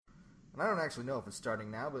And I don't actually know if it's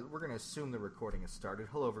starting now, but we're going to assume the recording has started.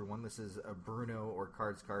 Hello, everyone. This is Bruno, or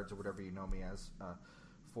Cards, or whatever you know me as,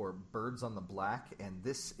 for Birds on the Black. And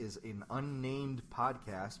this is an unnamed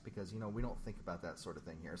podcast because, we don't think about that sort of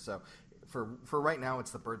thing here. So for right now,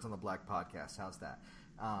 it's the Birds on the Black podcast. How's that?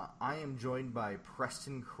 I am joined by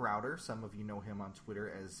Preston Crowder. Some of you know him on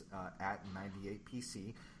Twitter as at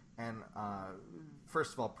 98PC. And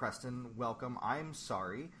first of all, Preston, welcome. I'm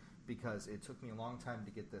sorry, because it took me a long time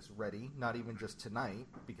to get this ready, not even just tonight,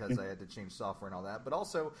 because I had to change software and all that, but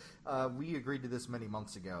also we agreed to this many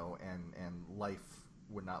months ago, and life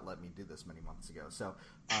would not let me do this many months ago. So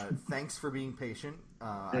thanks for being patient.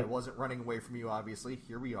 I wasn't running away from you, obviously.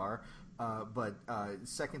 Here we are. But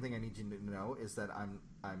second thing I need you to know is that I'm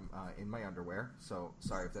in my underwear, so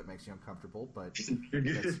sorry if that makes you uncomfortable, but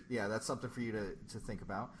that's something for you to think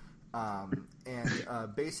about.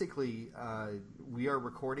 Basically, we are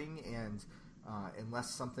recording, and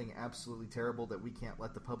unless something absolutely terrible that we can't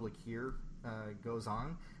let the public hear goes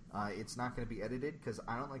on, it's not going to be edited because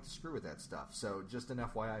I don't like to screw with that stuff. So just an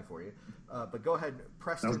FYI for you. But go ahead,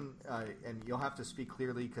 Preston, and you'll have to speak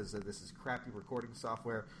clearly because this is crappy recording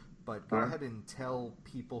software. But go ahead and tell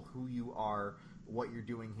people who you are, what you're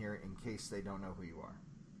doing here, in case they don't know who you are.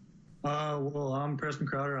 Well, I'm Preston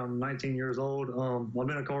Crowder. I'm 19 years old. I've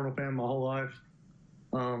been a Cardinal fan my whole life.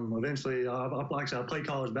 Eventually, I play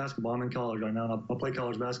college basketball. I'm in college right now. I play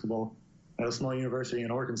college basketball at a small university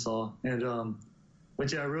in Arkansas.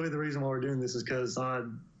 But really the reason why we're doing this is because I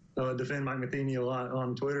defend Mike Matheny a lot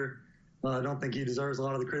on Twitter. I don't think he deserves a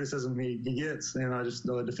lot of the criticism he gets, and I just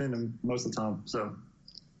defend him most of the time. So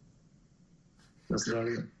that's about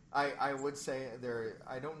it. I would say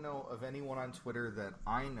I don't know of anyone on Twitter that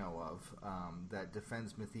I know of that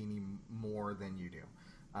defends Matheny more than you do.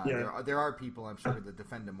 There are people, I'm sure, that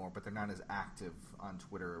defend him more, but they're not as active on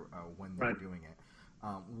Twitter when they're doing it.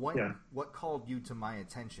 What called you to my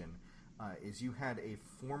attention is you had a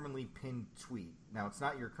formerly pinned tweet. Now, it's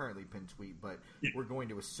not your currently pinned tweet, but we're going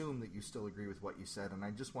to assume that you still agree with what you said, and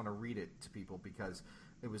I just want to read it to people because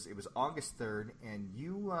it was August 3rd, and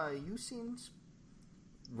you seemed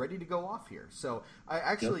ready to go off here. So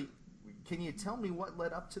can you tell me what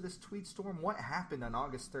led up to this tweet storm? What happened on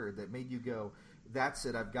August 3rd that made you go, that's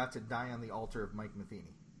it, I've got to die on the altar of Mike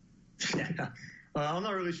Matheny? I'm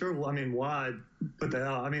not really sure, why I put that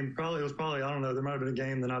out. It was probably, I don't know, there might have been a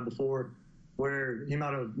game the night before where he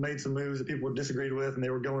might have made some moves that people disagreed with and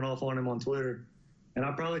they were going off on him on Twitter. And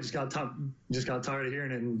I probably just got tired of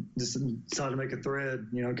hearing it and just decided to make a thread,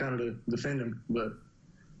 kind of to defend him. But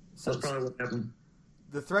that's probably what happened.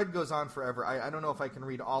 The thread goes on forever. I don't know if I can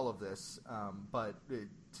read all of this,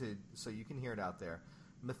 so you can hear it out there.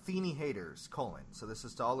 Matheny haters, : so this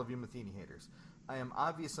is to all of you Matheny haters. I am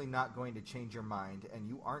obviously not going to change your mind, and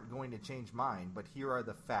you aren't going to change mine, but here are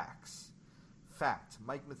the facts. Fact: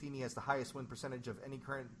 Mike Matheny has the highest win percentage of any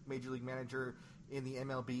current Major League manager in the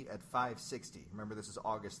MLB at .560. Remember, this is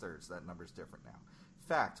August 3rd, so that number's different now.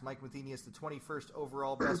 Fact: Mike Matheny is the 21st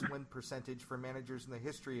overall best win percentage for managers in the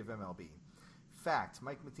history of MLB. Fact: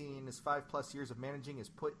 Mike Matheny in his 5+ years of managing has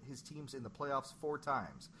put his teams in the playoffs 4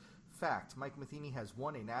 times. Fact: Mike Matheny has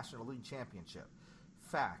won a National League championship.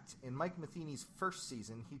 Fact: in Mike Matheny's first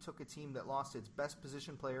season, he took a team that lost its best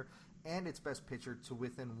position player and its best pitcher to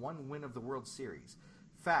within 1 win of the World Series.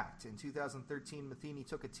 Fact: in 2013, Matheny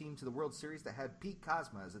took a team to the World Series that had Pete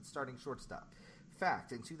Kozma as its starting shortstop.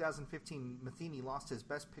 Fact: in 2015, Matheny lost his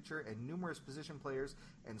best pitcher and numerous position players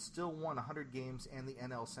and still won 100 games and the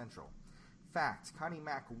NL Central. Fact: Connie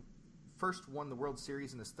Mack first won the World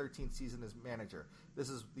Series in his 13th season as manager.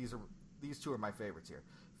 These two are my favorites here.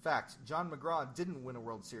 Fact: John McGraw didn't win a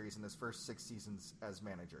World Series in his first 6 seasons as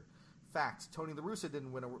manager. Fact: Tony La Russa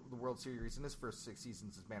didn't win the World Series in his first 6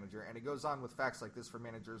 seasons as manager. And it goes on with facts like this for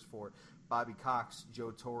managers for Bobby Cox,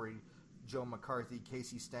 Joe Torre, Joe McCarthy,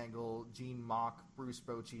 Casey Stengel, Gene Mauch, Bruce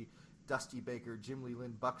Bochy, Dusty Baker, Jim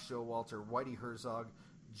Leyland, Buck Showalter, Whitey Herzog,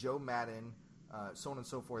 Joe Madden, so on and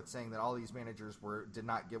so forth, saying that all these managers did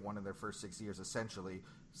not get one in their first 6 years, essentially.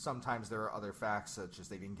 Sometimes there are other facts, such as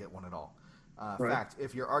they didn't get one at all. Fact: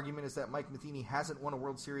 if your argument is that Mike Matheny hasn't won a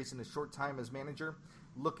World Series in his short time as manager,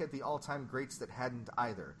 look at the all-time greats that hadn't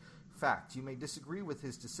either. Fact: you may disagree with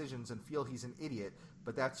his decisions and feel he's an idiot,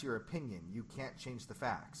 but that's your opinion. You can't change the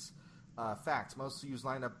facts. Fact: most used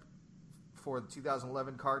lineup for the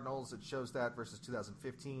 2011 Cardinals, it shows that, versus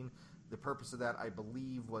 2015. The purpose of that, I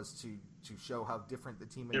believe, was to show how different the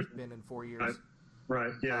team has been in 4 years.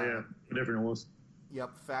 Right. How different it was.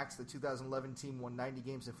 Yep. Facts: the 2011 team won 90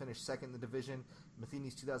 games and finished second in the division.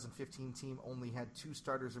 Matheny's 2015 team only had 2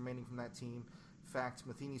 starters remaining from that team. Fact: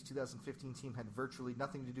 Matheny's 2015 team had virtually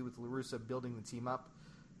nothing to do with La Russa building the team up.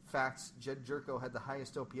 Facts, Jed Jerko had the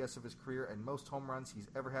highest OPS of his career and most home runs he's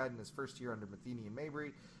ever had in his first year under Matheny and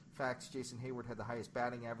Mabry. Facts, Jason Hayward had the highest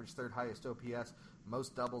batting average, third highest OPS,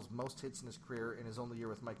 most doubles, most hits in his career in his only year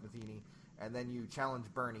with Mike Matheny. And then you challenge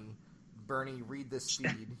Bernie. Bernie, read this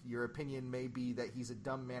feed. Your opinion may be that he's a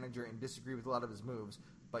dumb manager and disagree with a lot of his moves,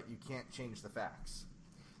 but you can't change the facts.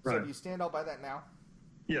 Right. So do you stand all by that now?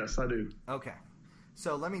 Yes, I do. Okay.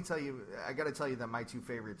 So let me tell you, I got to tell you that my two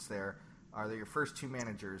favorites there are your first two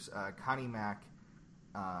managers, Connie Mack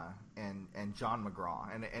and John McGraw.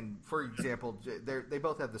 And for example, they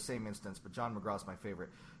both have the same instance, but John McGraw is my favorite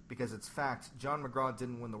because it's fact. John McGraw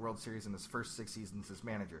didn't win the World Series in his first 6 seasons as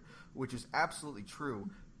manager, which is absolutely true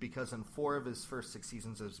because in 4 of his first 6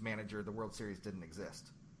 seasons as manager, the World Series didn't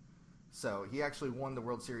exist. So he actually won the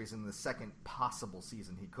World Series in the second possible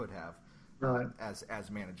season he could have as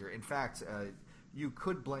manager. In fact, you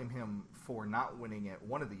could blame him for not winning it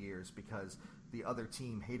one of the years because the other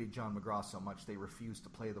team hated John McGraw so much they refused to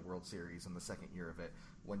play the World Series in the second year of it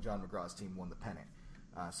when John McGraw's team won the pennant.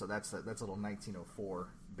 So that's a little 1904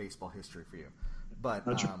 baseball history for you. But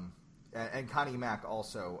and Connie Mack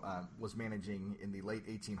also was managing in the late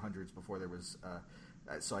 1800s before there was.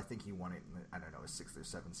 So I think he won it in, I don't know, his 6th or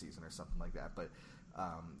 7th season or something like that. But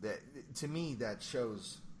to me, that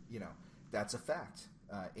shows, that's a fact.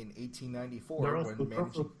 In 1894, when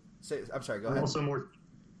managing... I'm sorry, go ahead.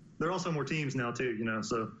 There are also more teams now, too,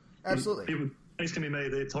 so... Absolutely. Case can be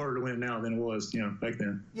made that it's harder to win it now than it was, back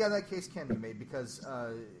then. Yeah, that case can be made because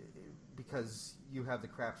you have the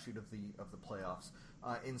crapshoot of the playoffs.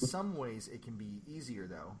 In some ways, it can be easier,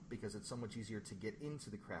 though, because it's so much easier to get into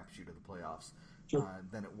the crapshoot of the playoffs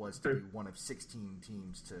than it was to be one of 16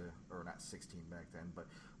 teams or not 16 back then, but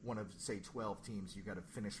one of, say, 12 teams. You got to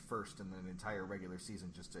finish first in an entire regular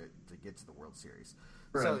season just to get to the World Series.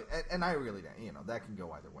 Right. So, and I really don't, that can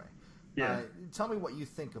go either way. Yeah. Tell me what you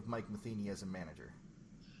think of Mike Matheny as a manager.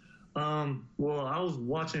 Well, I was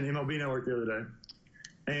watching MLB Network the other day,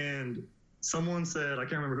 and someone said, I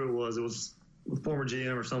can't remember who it was a former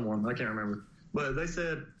GM or someone, I can't remember, but they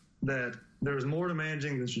said that there's more to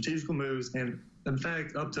managing than strategical moves, and in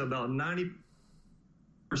fact, up to about 90%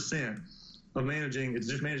 of managing is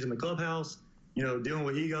just managing the clubhouse, dealing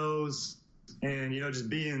with egos, and just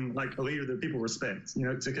being like a leader that people respect.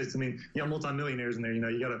 Because you got multimillionaires in there.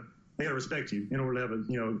 They gotta respect you in order to have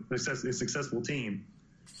a successful team.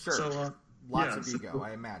 Sure. So lots of ego,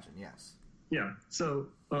 I imagine. Yes. Yeah. So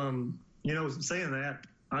saying that,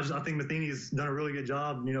 I think Matheny's done a really good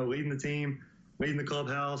job. Leading the team, leading the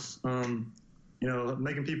clubhouse.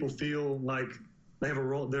 Making people feel like they have a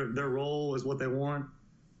role. Their role is what they want.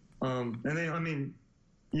 And then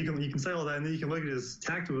you can say all that, and then you can look at his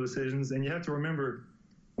tactical decisions, and you have to remember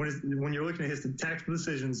when you're looking at his tactical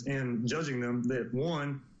decisions and judging them that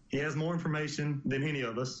one, he has more information than any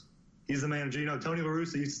of us. He's the manager. Tony La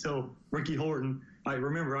Russa used to tell Ricky Horton, I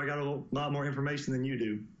got a lot more information than you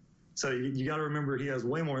do. So you got to remember he has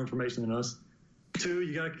way more information than us. 2,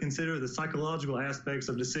 you got to consider the psychological aspects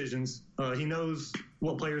of decisions. He knows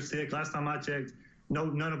what players tick. Last time I checked,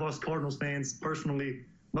 none of us Cardinals fans personally,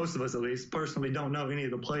 most of us at least, personally don't know any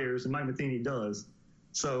of the players, and Mike Matheny does.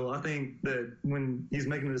 So I think that when he's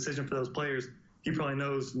making a decision for those players, he probably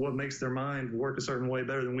knows what makes their mind work a certain way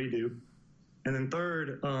better than we do. And then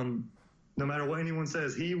 3rd, no matter what anyone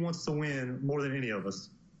says, he wants to win more than any of us.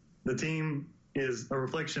 The team is a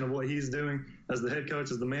reflection of what he's doing as the head coach,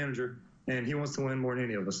 as the manager, and he wants to win more than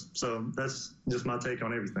any of us. So that's just my take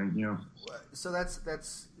on everything, So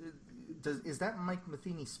is that Mike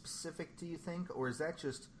Matheny specific, do you think, or is that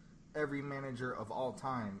just every manager of all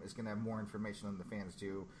time is going to have more information than the fans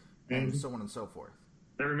do, and so on and so forth?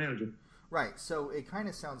 Every manager. Right. So it kind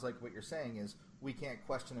of sounds like what you're saying is we can't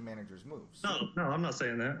question a manager's moves. No, I'm not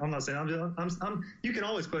saying that. You can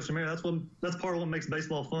always question a manager. That's part of what makes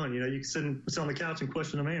baseball fun. You can sit on the couch and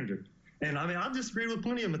question a manager. And I've disagreed with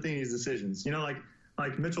plenty of Matheny's decisions.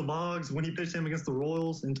 Like Mitchell Boggs when he pitched him against the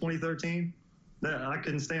Royals in 2013. That I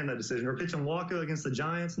couldn't stand that decision. Or pitching Walker against the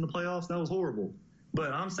Giants in the playoffs, that was horrible.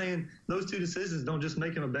 But I'm saying those 2 decisions don't just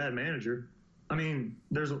make him a bad manager.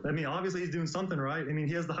 Obviously he's doing something right.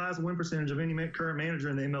 He has the highest win percentage of any current manager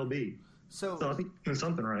in the MLB. So I think he's doing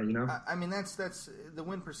something right, That's the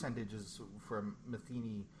win percentage is for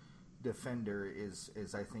Matheny defender is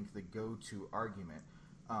I think the go-to argument.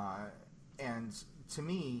 And to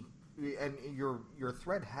me, and your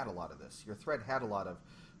thread had a lot of this. Your thread had a lot of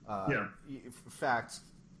facts.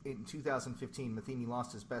 In 2015, Matheny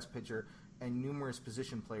lost his best pitcher and numerous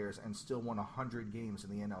position players and still won 100 games in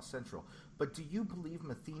the NL Central. But do you believe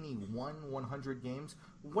Matheny won 100 games?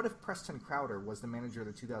 What if Preston Crowder was the manager of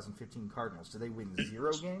the 2015 Cardinals? Did they win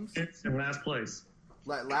 0 games? In last place.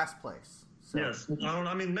 last place. So. Yes.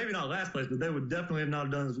 I mean, maybe not last place, but they would definitely have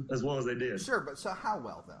not done as well as they did. Sure, but so how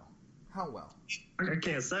well, though? How well? I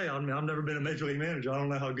can't say. I mean, I've never been a major league manager. I don't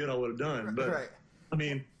know how good I would have done. But, right. I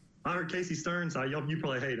mean, I heard Casey Stearns. You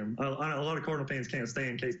probably hate him. A lot of Cardinal fans can't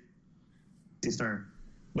stand Casey Stearns.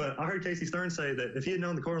 But I heard Casey Stearns say that if he had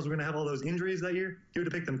known the Cardinals were going to have all those injuries that year, he would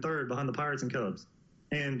have picked them third behind the Pirates and Cubs.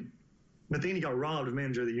 And Matheny got robbed of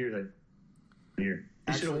Manager of the Year that year.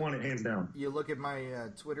 He should have won it hands down. You look at my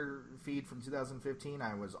Twitter feed from 2015,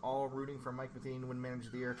 I was all rooting for Mike Matheny to win Manager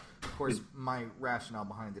of the Year. Of course, my rationale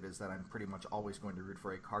behind it is that I'm pretty much always going to root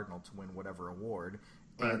for a Cardinal to win whatever award.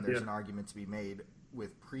 And there's an argument to be made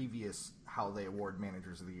with previous how they award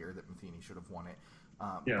Managers of the Year that Matheny should have won it.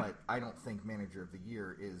 But I don't think Manager of the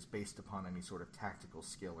Year is based upon any sort of tactical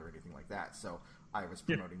skill or anything like that. So I was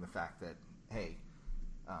promoting the fact that, hey,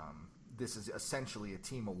 this is essentially a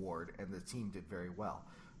team award, and the team did very well.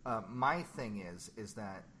 My thing is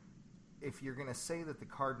that if you're going to say that the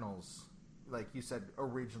Cardinals, like you said,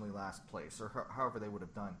 originally last place, or however they would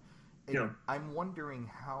have done, I'm wondering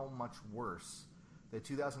how much worse the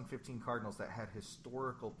 2015 Cardinals that had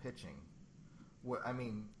historical pitching. I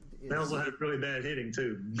mean, they also had really bad hitting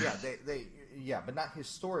too. Yeah, but not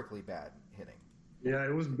historically bad hitting. Yeah,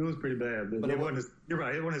 it was pretty bad, but it wasn't. You're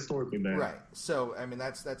right, it wasn't historically bad. Right. So I mean,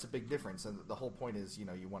 that's a big difference, and the whole point is, you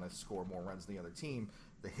want to score more runs than the other team.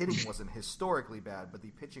 The hitting wasn't historically bad, but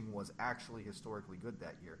the pitching was actually historically good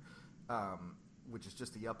that year, which is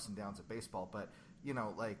just the ups and downs of baseball. But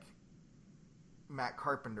like Matt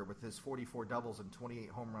Carpenter with his 44 doubles and 28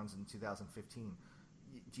 home runs in 2015.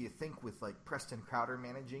 Do you think with like Preston Crowder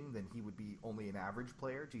managing, then he would be only an average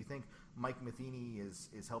player? Do you think Mike Matheny is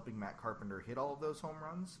helping Matt Carpenter hit all of those home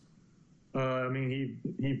runs? I mean,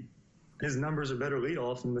 his numbers are better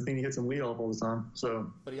leadoff, and Matheny hits him leadoff all the time.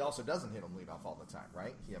 So, but he also doesn't hit him leadoff all the time,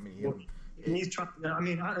 right? He's trying. I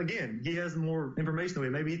mean, again, he has more information than me.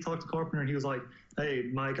 Maybe he talked to Carpenter and he was like, "Hey,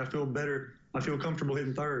 Mike, I feel better. I feel comfortable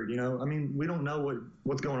hitting third." I mean, we don't know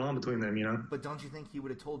what's going on between them. But don't you think he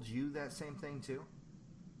would have told you that same thing too?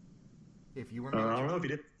 If you were I don't know if he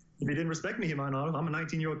did. If he didn't respect me, he might not have. I'm a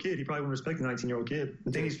 19-year-old kid. He probably wouldn't respect a 19-year-old kid.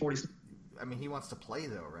 I think he's 40. I mean, he wants to play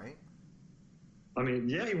though, right? I mean,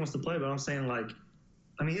 yeah, he wants to play, but I'm saying he's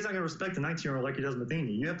not going to respect a 19-year-old like he does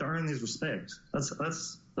Matheny. You have to earn these respects. That's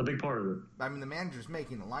a big part of it. I mean, the manager's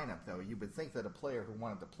making the lineup though. You would think that a player who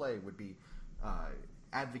wanted to play would be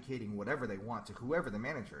advocating whatever they want to whoever the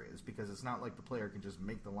manager is, because it's not like the player can just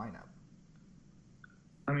make the lineup.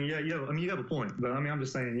 I mean, you have a point, but I mean, I'm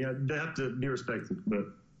just saying, they have to be respected. But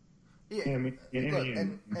and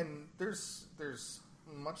there's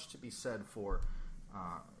much to be said for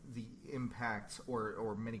the impact,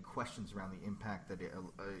 or many questions around the impact that a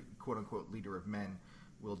quote unquote leader of men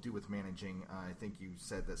will do with managing. I think you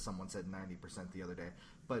said that someone said 90% the other day,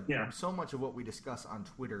 but so much of what we discuss on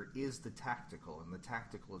Twitter is the tactical, and the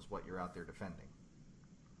tactical is what you're out there defending.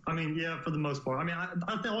 I mean, yeah, for the most part. I mean, I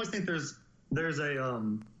always think there's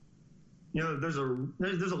a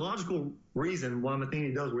logical reason why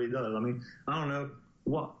Matheny does what he does. I mean, I don't know.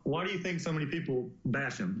 Why do you think so many people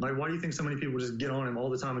bash him? Like, why do you think so many people just get on him all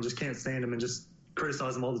the time and just can't stand him and just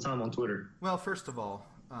criticize him all the time on Twitter? Well, first of all,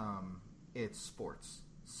 it's sports.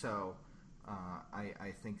 So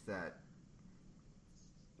I think that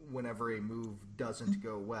whenever a move doesn't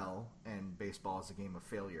go well, and baseball is a game of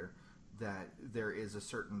failure, that there is a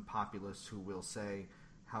certain populace who will say,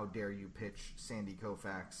 how dare you pitch Sandy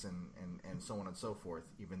Koufax and so on and so forth,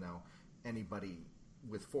 even though anybody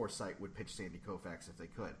with foresight would pitch Sandy Koufax if they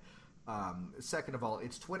could. Second of all,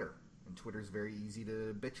 it's Twitter, and Twitter's very easy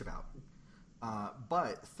to bitch about.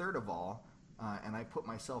 But third of all, and I put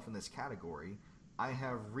myself in this category, I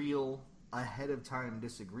have real ahead-of-time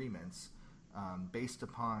disagreements based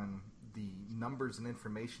upon the numbers and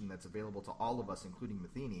information that's available to all of us, including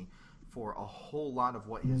Matheny, for a whole lot of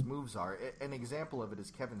what his moves are. An example of it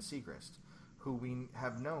is Kevin Segrist, who we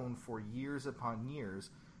have known for years upon years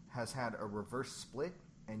has had a reverse split,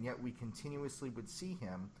 and yet we continuously would see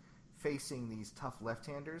him facing these tough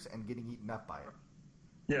left-handers and getting eaten up by it.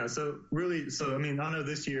 Yeah, I mean, I know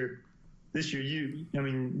this year you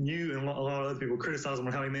and a lot of other people criticize him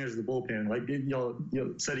on how he managed the bullpen. Like, y'all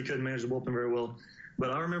said he couldn't manage the bullpen very well.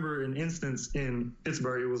 But I remember an instance in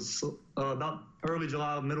Pittsburgh. It was about early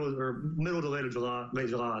July, middle to late July,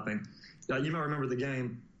 I think. You might remember the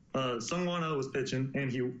game. Sung Won-Oh was pitching,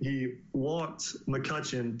 and he walked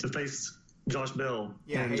McCutchen to face Josh Bell.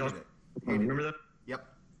 Yeah, and hated it. Remember that? Yep.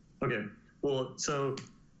 Okay. Well, so,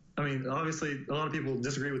 I mean, obviously, a lot of people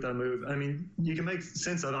disagree with that move. I mean, you can make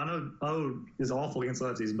sense of it. I know O is awful against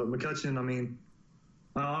lefties, but McCutchen, I mean,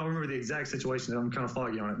 I don't remember the exact situation. I'm kind of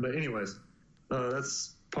foggy on it. But anyways,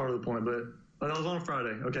 That's part of the point. But that was on a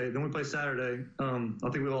Friday. Okay, then we play Saturday. I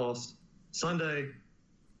think we lost. Sunday,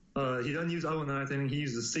 he doesn't use O in the ninth inning. He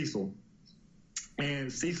uses Cecil.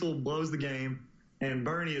 And Cecil blows the game. And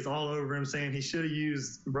Bernie is all over him saying he should have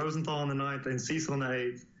used Rosenthal in the ninth and Cecil in the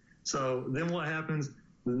eighth. So then what happens?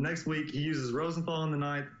 The next week, he uses Rosenthal in the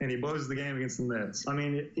ninth, and he blows the game against the Mets. I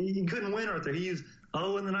mean, he couldn't win right there. He used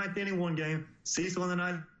O in the ninth inning one game, Cecil in the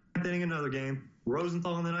ninth inning another game,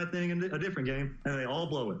 Rosenthal in the ninth inning a different game, and they all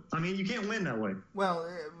blow it. I mean, you can't win that way. Well,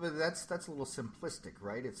 but that's a little simplistic,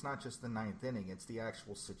 right? It's not just the ninth inning; it's the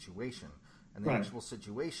actual situation, and the actual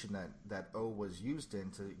situation that O was used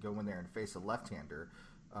in to go in there and face a left-hander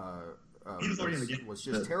was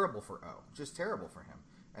just terrible for O, just terrible for him.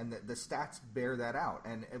 And the stats bear that out.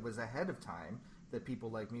 And it was ahead of time that people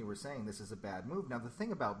like me were saying this is a bad move. Now, the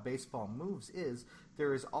thing about baseball moves is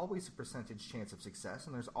there is always a percentage chance of success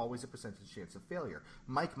and there's always a percentage chance of failure.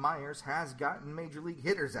 Mike Myers has gotten major league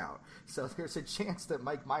hitters out. So there's a chance that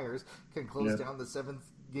Mike Myers can close down the seventh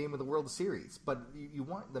game of the World Series. But you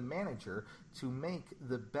want the manager to make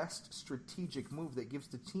the best strategic move that gives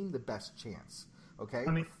the team the best chance. Okay?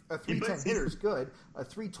 I mean, a 310 hitter is good. A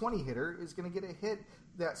 320 hitter is going to get a hit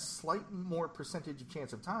that slight more percentage of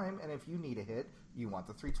chance of time, and if you need a hit, you want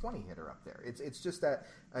the 320 hitter up there. It's just that,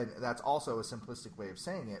 and that's also a simplistic way of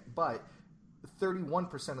saying it, but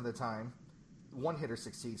 31% of the time, one hitter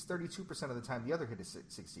succeeds, 32% of the time the other hitter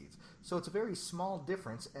succeeds. So it's a very small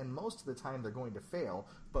difference, and most of the time they're going to fail,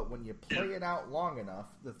 but when you play it out long enough,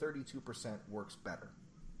 the 32% works better.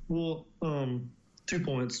 Well, 2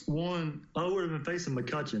 points. One, I would have been facing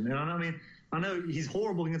McCutchen, and I mean, I know he's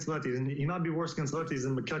horrible against lefties, and he might be worse against lefties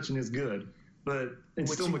than McCutchen is good, but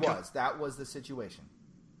it's still McCutchen. That was the situation.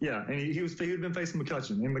 Yeah, and he had been facing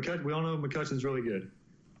McCutchen, and McCutchen, we all know McCutchen's really good,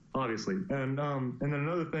 obviously. And then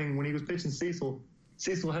another thing, when he was pitching Cecil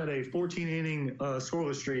had a 14-inning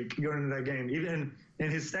scoreless streak going into that game. Even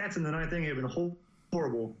and his stats in the ninth inning have been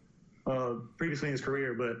horrible previously in his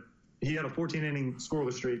career, but he had a 14-inning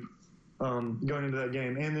scoreless streak going into that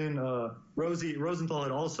game. And then Rosenthal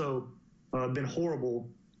had also been horrible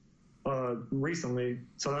recently,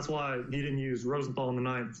 so that's why he didn't use Rosenthal in the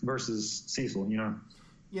ninth versus Cecil, you know?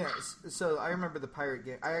 Yeah, so I remember the Pirate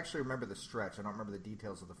game. I actually remember the stretch. I don't remember the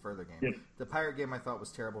details of the further game. Yeah. The Pirate game I thought was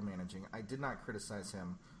terrible managing. I did not criticize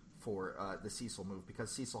him for the Cecil move because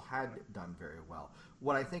Cecil had done very well.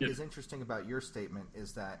 What I think is interesting about your statement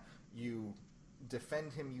is that you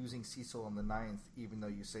defend him using Cecil in the ninth, even though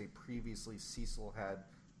you say previously Cecil had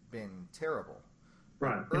been terrible.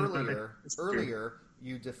 Right. Earlier,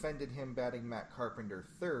 you defended him batting Matt Carpenter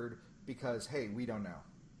third because, hey, we don't know.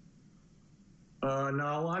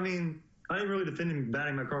 No, I mean, I didn't really defend him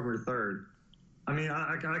batting Matt Carpenter third. I mean,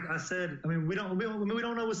 I said, I mean, we don't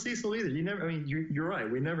know with Cecil either. You're right.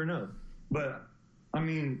 We never know. But I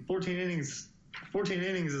mean, 14 innings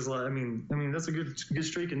is like, I mean, that's a good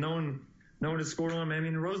streak, and no one has scored on him. I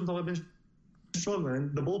mean, Rosenthal had been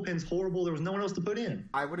struggling. The bullpen's horrible. There was no one else to put in.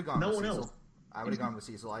 I would have gone with Cecil. I would have gone with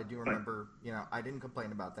Cecil. I do remember, I didn't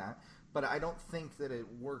complain about that. But I don't think that it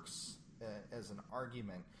works as an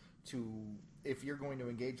argument if you're going to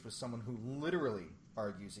engage with someone who literally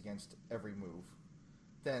argues against every move,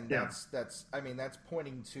 then that's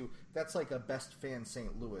pointing to, that's like a best fan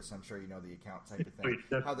St. Louis, I'm sure you know the account type of thing.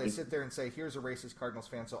 How they sit there and say, here's a racist Cardinals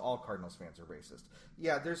fan, so all Cardinals fans are racist.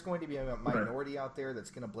 Yeah, there's going to be a minority out there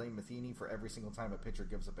that's going to blame Matheny for every single time a pitcher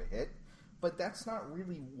gives up a hit. But that's not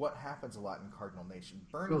really what happens a lot in Cardinal Nation.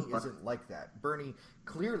 Bernie isn't like that. Bernie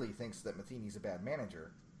clearly thinks that Matheny's a bad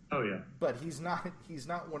manager. Oh yeah, but he's not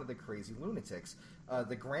one of the crazy lunatics.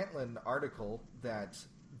 The Grantland article that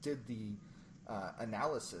did the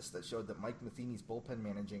analysis that showed that Mike Matheny's bullpen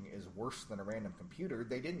managing is worse than a random computer.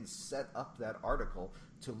 They didn't set up that article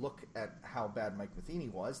to look at how bad Mike Matheny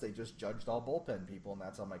was. They just judged all bullpen people, and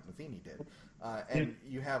that's how Mike Matheny did. And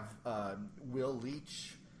you have Will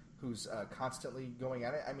Leach, who's constantly going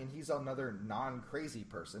at it. I mean, he's another non-crazy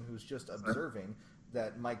person who's just observing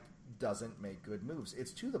that Mike doesn't make good moves.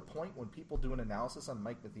 It's to the point when people do an analysis on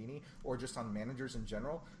Mike Matheny or just on managers in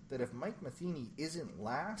general that if Mike Matheny isn't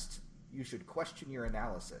last, you should question your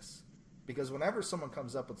analysis. Because whenever someone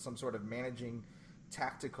comes up with some sort of managing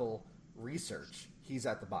tactical research, he's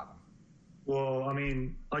at the bottom. Well, I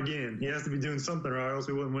mean, again, he has to be doing something or else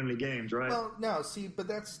we wouldn't win any games, right? Well, no, see, but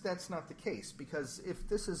that's not the case, because if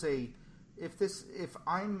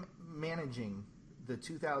I'm managing the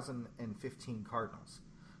 2015 Cardinals,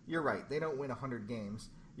 you're right, they don't win 100 games.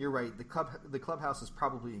 You're right, the clubhouse is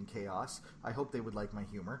probably in chaos. I hope they would like my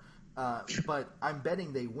humor. But I'm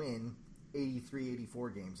betting they win 83, 84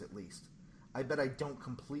 games at least. I bet I don't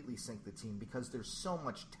completely sink the team because there's so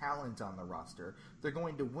much talent on the roster. They're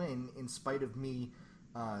going to win in spite of me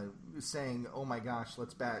saying, oh my gosh,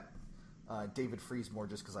 let's bat David Freese more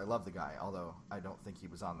just because I love the guy, although I don't think he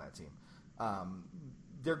was on that team.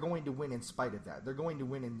 They're going to win in spite of that. They're going to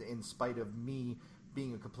win in spite of me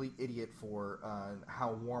being a complete idiot for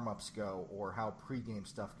how warm-ups go or how pregame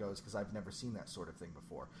stuff goes because I've never seen that sort of thing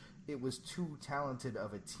before. It was too talented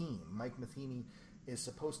of a team. Mike Matheny is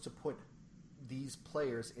supposed to put these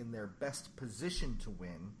players in their best position to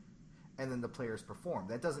win, and then the players perform.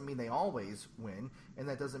 That doesn't mean they always win, and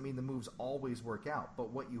that doesn't mean the moves always work out.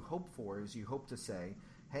 But what you hope for is you hope to say,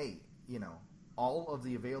 hey, all of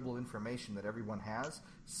the available information that everyone has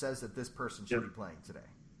says that this person should be playing today.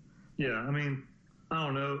 Yeah, I mean, I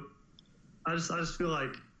don't know. I just feel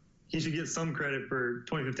like he should get some credit for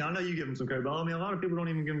 2015. I know you give him some credit, but I mean, a lot of people don't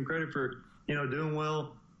even give him credit for, doing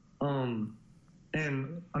well.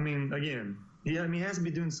 And I mean, again, he has to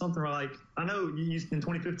be doing something right. Like, I know you in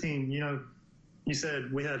 2015, you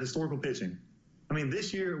said we had historical pitching. I mean,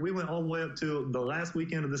 this year we went all the way up to the last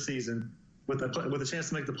weekend of the season with a chance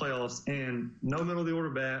to make the playoffs, and no middle of the order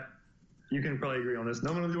bat. You can probably agree on this.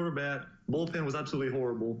 No middle of the order bat. Bullpen was absolutely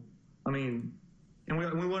horrible. I mean, and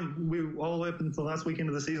we won all the way up until the last weekend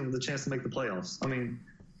of the season with a chance to make the playoffs. I mean,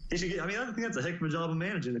 he should get. I mean, I think that's a heck of a job of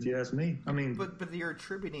managing, if you ask me. I mean, but you're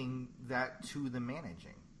attributing that to the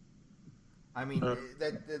managing. I mean,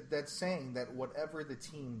 that's saying that whatever the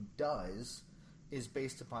team does is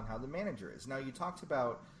based upon how the manager is. Now, you talked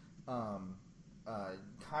about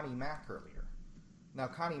Connie Mack earlier. Now,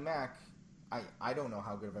 Connie Mack, I don't know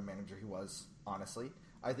how good of a manager he was, honestly.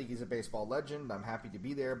 I think he's a baseball legend. I'm happy to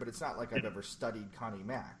be there, but it's not like I've ever studied Connie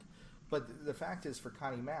Mack. But the fact is, for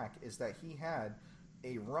Connie Mack, is that he had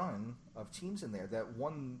a run of teams in there that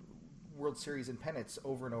won World Series and pennants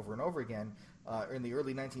over and over and over again. In the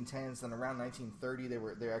early 1910s, then around 1930,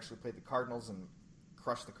 they actually played the Cardinals and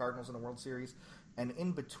crushed the Cardinals in the World Series. And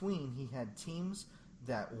in between, he had teams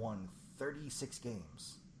that won 36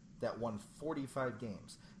 games, that won 45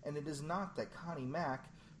 games. And it is not that Connie Mack,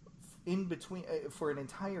 in between, for an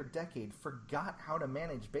entire decade, forgot how to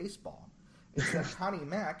manage baseball. It's that Connie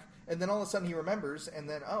Mack, and then all of a sudden he remembers, and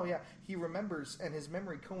then, he remembers, and his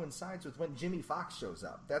memory coincides with when Jimmy Fox shows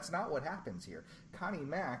up. That's not what happens here. Connie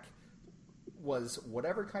Mack was,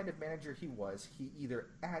 whatever kind of manager he was, he either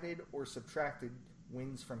added or subtracted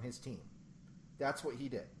wins from his team. That's what he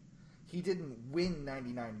did. He didn't win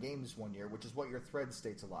 99 games one year, which is what your thread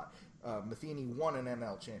states a lot. Matheny won an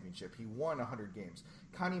NL championship. He won 100 games.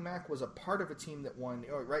 Connie Mack was a part of a team that won,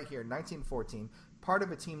 right here, 1914, part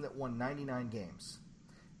of a team that won 99 games.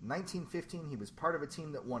 1915, he was part of a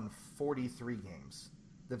team that won 43 games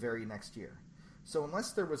the very next year. So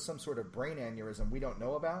unless there was some sort of brain aneurysm we don't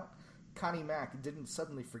know about, Connie Mack didn't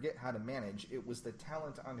suddenly forget how to manage. It was the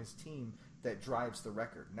talent on his team that drives the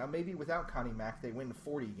record. Now, maybe without Connie Mack, they win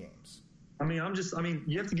 40 games. I mean,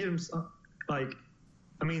 you have to give him,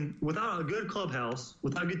 without a good clubhouse,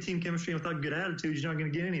 without good team chemistry, and without good attitude, you're not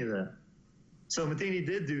going to get any of that. So Matheny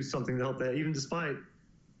did do something to help that, even despite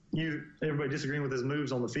everybody disagreeing with his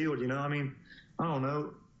moves on the field, I mean, I don't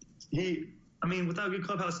know. Without a good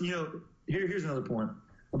clubhouse, here's another point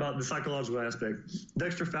about the psychological aspect.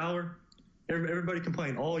 Dexter Fowler, everybody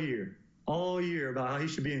complained all year about how he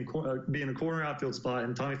should be in a corner outfield spot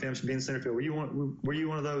and Tommy Pham should be in center field. Were you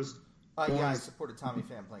one of those? Yeah, I supported Tommy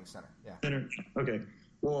Pham playing center. Yeah. Center. Okay.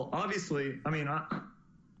 Well, obviously, I mean,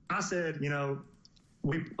 I said,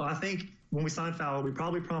 I think when we signed Fowler, we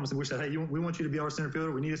probably promised him. We said, hey, we want you to be our center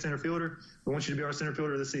fielder. We need a center fielder. We want you to be our center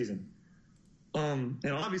fielder this season. And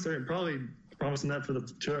obviously, probably promising that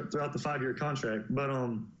throughout the 5-year contract. But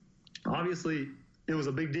obviously, it was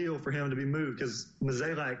a big deal for him to be moved because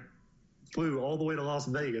Mozeliak flew all the way to Las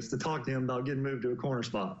Vegas to talk to him about getting moved to a corner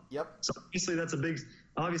spot. Yep. So obviously,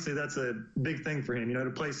 that's a big thing for him,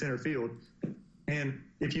 to play center field. And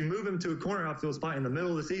if you move him to a corner outfield spot in the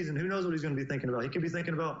middle of the season, who knows what he's going to be thinking about? He could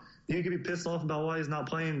be pissed off about why he's not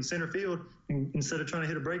playing center field. And instead of trying to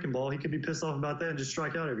hit a breaking ball, he could be pissed off about that and just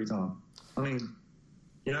strike out every time. I mean,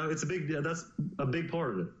 that's a big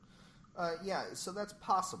part of it. Yeah, so that's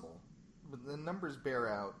possible. But the numbers bear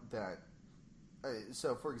out that,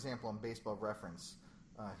 so for example, on Baseball Reference,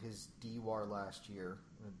 his D-WAR last year,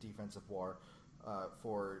 defensive WAR,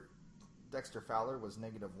 for Dexter Fowler was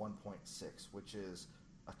negative 1.6, which is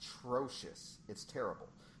atrocious. It's terrible.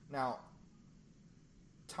 Now,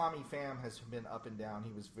 Tommy Pham has been up and down.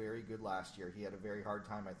 He was very good last year. He had a very hard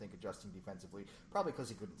time, I think, adjusting defensively, probably because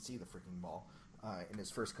he couldn't see the freaking ball in his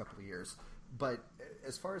first couple of years. But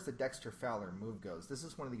as far as the Dexter Fowler move goes, this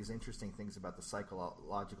is one of these interesting things about the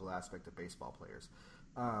psychological aspect of baseball players.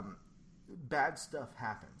 bad stuff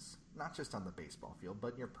happens, not just on the baseball field,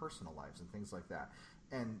 but in your personal lives and things like that.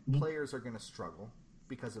 And players are going to struggle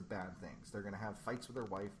because of bad things. They're going to have fights with their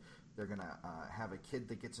wife. They're going to have a kid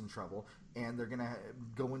that gets in trouble, and they're going to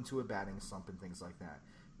go into a batting slump and things like that.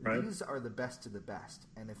 Right. These are the best of the best.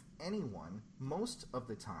 And if anyone, most of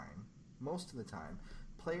the time,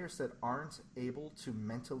 players that aren't able to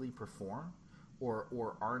mentally perform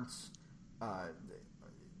or aren't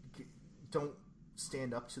don't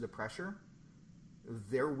stand up to the pressure,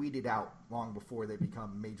 they're weeded out long before they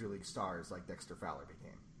become major league stars like Dexter Fowler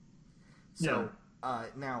became. So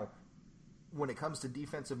now, when it comes to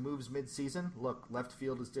defensive moves mid-season, look, left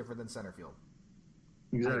field is different than center field.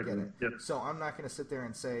 Exactly. I get it. Yep. So I'm not going to sit there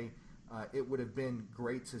and say it would have been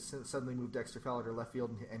great to suddenly move Dexter Fowler to left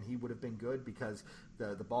field and he would have been good because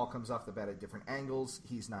the ball comes off the bat at different angles.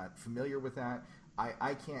 He's not familiar with that.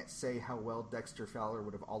 I can't say how well Dexter Fowler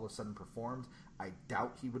would have all of a sudden performed. I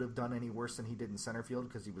doubt he would have done any worse than he did in center field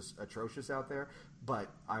because he was atrocious out there,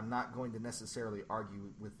 but I'm not going to necessarily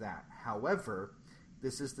argue with that. However,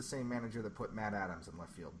 this is the same manager that put Matt Adams in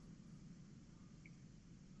left field.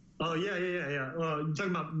 Oh yeah. Well, you're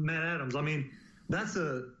talking about Matt Adams. I mean, that's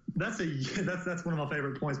one of my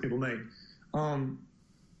favorite points people make.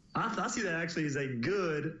 I see that actually as a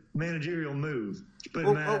good managerial move.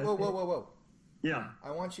 Whoa. Yeah. I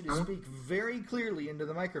want you to speak very clearly into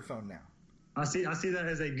the microphone now. I see that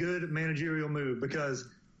as a good managerial move because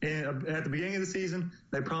at the beginning of the season,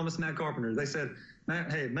 they promised Matt Carpenter. They said,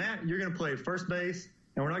 Matt, you're going to play first base,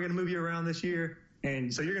 and we're not going to move you around this year,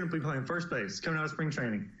 and so you're going to be playing first base coming out of spring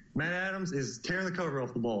training. Matt Adams is tearing the cover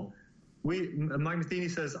off the ball. Mike Matheny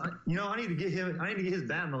says, I need to get his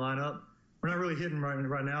bat in the lineup. We're not really hitting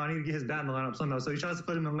right now. I need to get his bat in the lineup somehow. So he tries to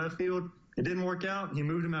put him in left field. It didn't work out. He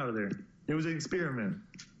moved him out of there. It was an experiment.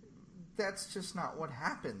 That's just not what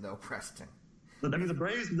happened, though, Preston. I mean, the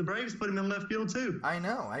Braves put him in left field too. I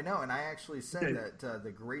know, and I actually said that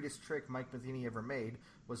the greatest trick Mike Matheny ever made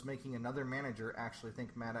was making another manager actually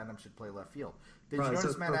think Matt Adams should play left field. Did you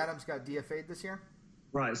notice Matt Adams got DFA'd this year?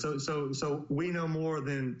 Right. So we know more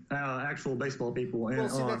than actual baseball people. Well,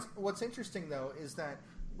 see, that's what's interesting though is that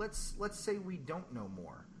let's say we don't know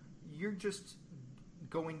more. You're just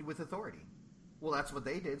going with authority. Well, that's what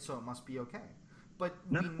they did, so it must be okay. But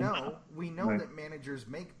we know right. that managers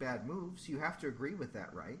make bad moves. You have to agree with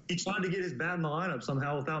that, right? He tried to get his bat in the lineup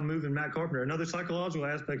somehow without moving Matt Carpenter. Another psychological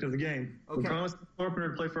aspect of the game. Okay. We promised Carpenter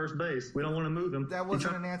to play first base. We don't want to move him. That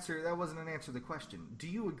wasn't an answer. That wasn't an answer to the question. Do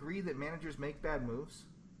you agree that managers make bad moves?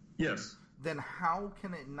 Yes. Then how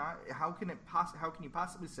can you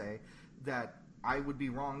possibly say that I would be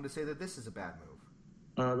wrong to say that this is a bad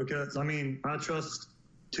move? Because I trust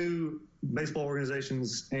two baseball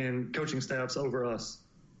organizations and coaching staffs over us.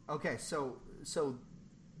 Okay, so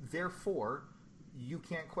therefore, you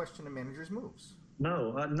can't question a manager's moves.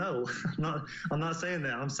 No, I'm not saying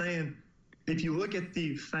that. I'm saying if you look at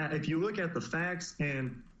the facts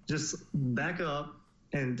and just back up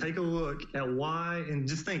and take a look at why and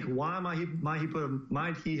just think why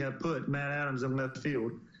might he have put Matt Adams in left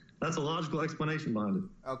field. That's a logical explanation behind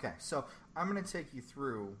it. Okay, so I'm going to take you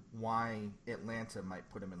through why Atlanta might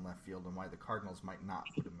put him in left field and why the Cardinals might not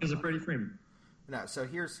put him in left field. Freddie Freeman. No, so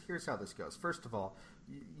here's how this goes. First of all,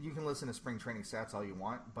 you can listen to spring training stats all you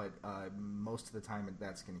want, but most of the time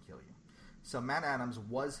that's going to kill you. So Matt Adams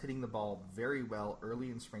was hitting the ball very well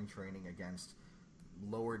early in spring training against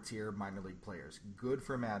lower-tier minor league players. Good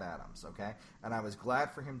for Matt Adams, okay? And I was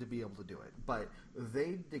glad for him to be able to do it. But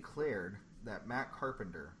they declared that Matt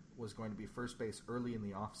Carpenter was going to be first base early in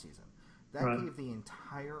the offseason. That right. gave the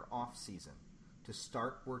entire offseason to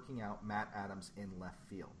start working out Matt Adams in left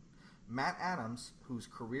field. Matt Adams, whose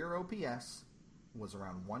career OPS was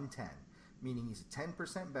around 110, meaning he's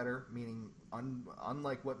 10% better, meaning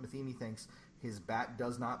unlike what Matheny thinks, his bat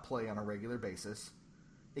does not play on a regular basis.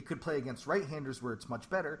 It could play against right-handers where it's much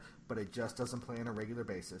better, but it just doesn't play on a regular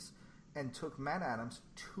basis. And took Matt Adams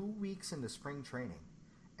 2 weeks into spring training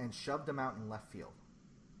and shoved him out in left field.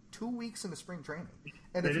 2 weeks into spring training.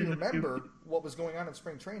 And if you remember what was going on in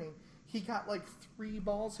spring training, he got like 3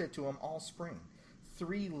 balls hit to him all spring.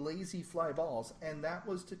 3 lazy fly balls, and that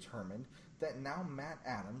was determined that now Matt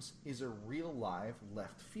Adams is a real live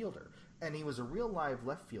left fielder. And he was a real live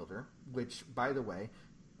left fielder, which, by the way,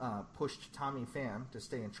 pushed Tommy Pham to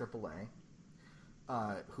stay in AAA,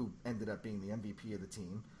 who ended up being the MVP of the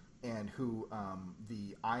team, and who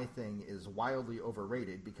the eye thing is wildly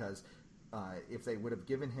overrated because if they would have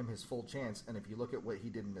given him his full chance, and if you look at what he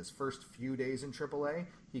did in his first few days in AAA,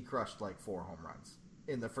 he crushed like 4 home runs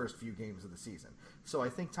in the first few games of the season. So I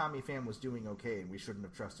think Tommy Pham was doing okay, and we shouldn't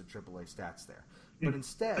have trusted AAA stats there. But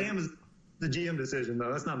instead, the GM decision,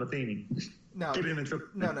 though. That's not Matheny. No, Keeping him in triple.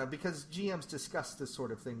 no, because GMs discuss this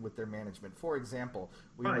sort of thing with their management. For example,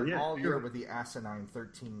 we went all year with the asinine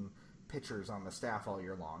 13 pitchers on the staff all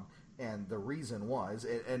year long, and the reason was,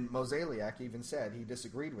 and Mozeliak even said he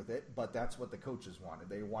disagreed with it, but that's what the coaches wanted.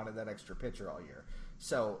 They wanted that extra pitcher all year.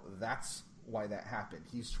 So that's why that happened.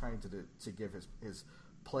 He's trying to give his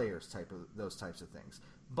players those types of things.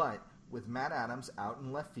 But with Matt Adams out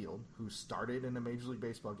in left field, who started in a Major League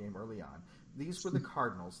Baseball game early on, these were the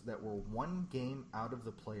Cardinals that were one game out of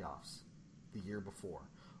the playoffs the year before.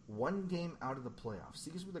 One game out of the playoffs.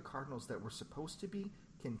 These were the Cardinals that were supposed to be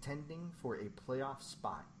contending for a playoff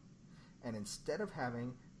spot. And instead of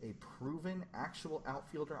having a proven actual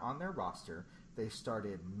outfielder on their roster, they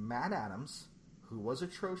started Matt Adams, who was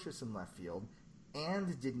atrocious in left field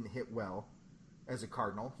and didn't hit well as a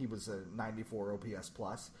Cardinal. He was a 94 OPS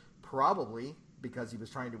plus, probably because he was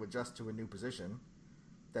trying to adjust to a new position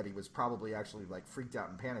that he was probably actually like freaked out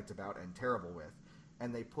and panicked about and terrible with.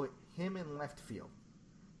 And they put him in left field.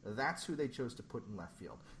 That's who they chose to put in left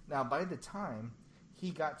field. Now, by the time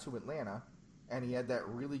he got to Atlanta, and he had that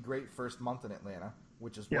really great first month in Atlanta,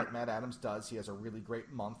 which is what Matt Adams does. He has a really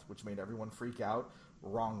great month, which made everyone freak out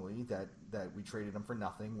wrongly that we traded him for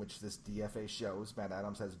nothing, which this DFA shows. Matt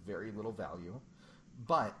Adams has very little value.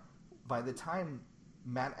 But by the time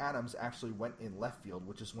Matt Adams actually went in left field,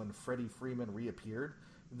 which is when Freddie Freeman reappeared,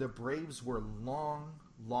 the Braves were long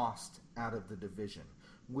lost out of the division,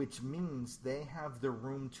 which means they have the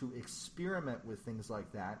room to experiment with things like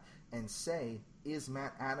that and say, is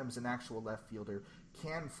Matt Adams an actual left fielder?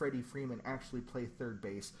 Can Freddie Freeman actually play third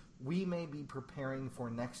base? We may be preparing for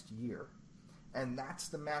next year. And that's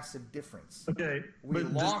the massive difference. Okay. We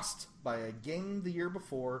lost by a game the year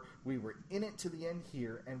before. We were in it to the end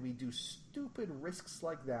here, and we do stupid risks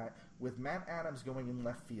like that with Matt Adams going in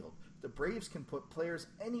left field. The Braves can put players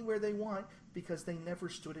anywhere they want because they never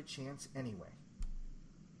stood a chance anyway.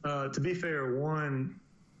 To be fair,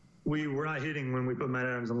 we were not hitting when we put Matt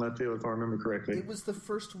Adams in left field, if I remember correctly. It was the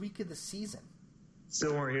first week of the season.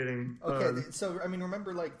 Still weren't hitting. Okay, so, I mean,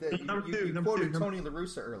 remember, like, you quoted Tony La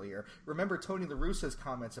Russa earlier. Remember Tony La Russa's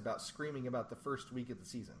comments about screaming about the first week of the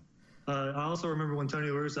season. I also remember when Tony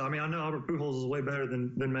La Russa, I mean, I know Albert Pujols is way better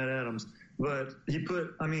than Matt Adams, but he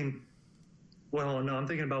put, I mean, well, no, I'm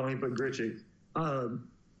thinking about when he put Grichuk.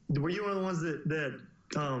 Were you one of the ones that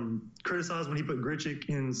criticized when he put Grichuk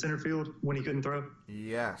in center field when he couldn't throw?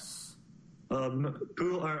 Yes.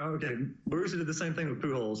 Okay, Borussia did the same thing with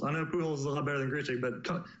Pujols. I know Pujols is a lot better than Grichuk,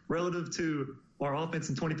 but relative to our offense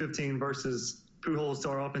in 2015 versus Pujols to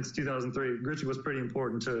our offense in 2003, Grichuk was pretty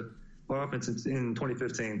important to our offense in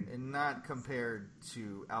 2015. And not compared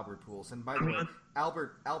to Albert Pujols. And by the way,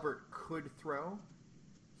 Albert could throw.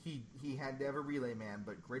 He had to have a relay man,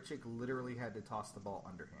 but Grichuk literally had to toss the ball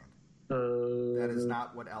underhand. That is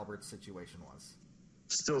not what Albert's situation was.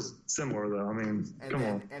 Still similar, though. I mean, come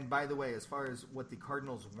on. And by the way, as far as what the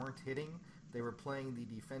Cardinals weren't hitting, they were playing the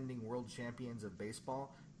defending world champions of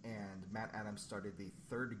baseball, and Matt Adams started the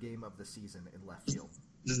third game of the season in left field.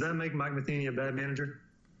 Does that make Mike Matheny a bad manager?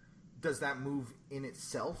 Does that move in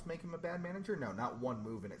itself make him a bad manager? No, not one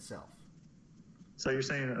move in itself. So you're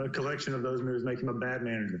saying a collection of those moves make him a bad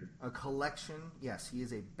manager? A collection, yes, he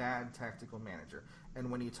is a bad tactical manager.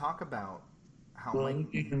 And when you talk about how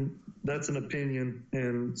that's an opinion,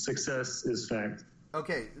 and success is fact.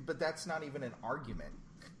 Okay, but that's not even an argument.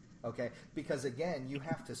 Okay, because again, you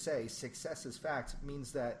have to say success is fact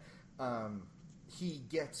means that he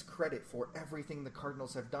gets credit for everything the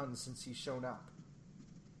Cardinals have done since he's shown up,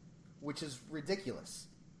 which is ridiculous.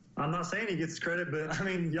 I'm not saying he gets credit, but I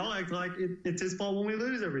mean, y'all act like it's his fault when we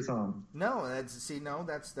lose every time. No,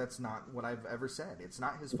 that's not what I've ever said. It's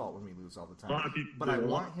not his fault when we lose all the time. A lot of people but I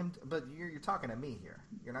want him. But you're talking to me here.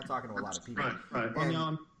 You're not talking to a lot of people.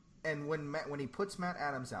 Right. And when he puts Matt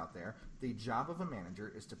Adams out there, the job of a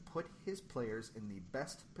manager is to put his players in the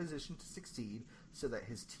best position to succeed so that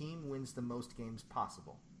his team wins the most games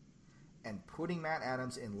possible. And putting Matt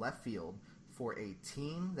Adams in left field for a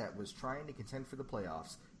team that was trying to contend for the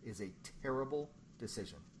playoffs is a terrible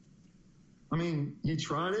decision. I mean, he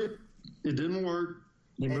tried it. It didn't work.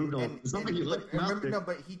 He moved on. It's not like he left him out there. No,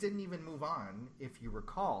 but he didn't even move on, if you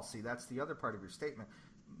recall. See, that's the other part of your statement.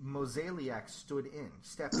 Mozeliak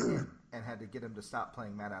stepped in, and had to get him to stop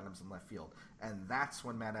playing Matt Adams in left field. And that's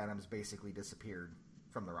when Matt Adams basically disappeared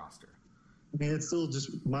from the roster. I mean, it's still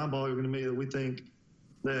just mind-boggling to me that we think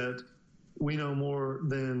that we know more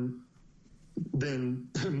than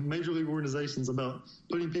major league organizations about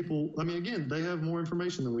putting people. I mean, again, they have more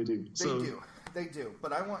information than we do. They do.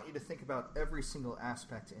 But I want you to think about every single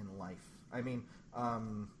aspect in life. I mean,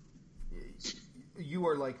 you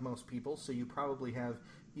are like most people, so you probably have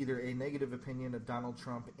either a negative opinion of Donald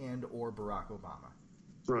Trump and or Barack Obama.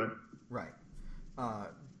 Right. Right.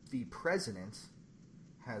 The president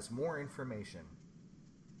has more information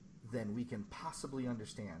than we can possibly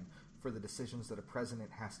understand for the decisions that a president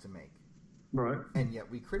has to make. Right. And yet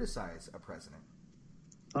we criticize a president.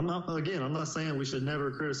 I'm not saying we should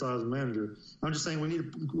never criticize a manager. I'm just saying we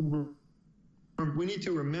need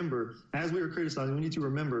to remember, as we are criticizing, we need to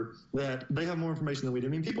remember that they have more information than we do. I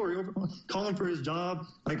mean, people are calling for his job.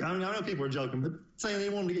 Like, I know people are joking, but saying they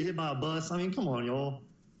want him to get hit by a bus. I mean, come on, y'all.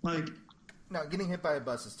 Like, no, getting hit by a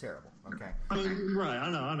bus is terrible. Okay. I mean, right? I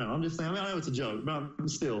know. I'm just saying. I mean, I know it's a joke, but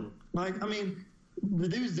still, like, I mean, the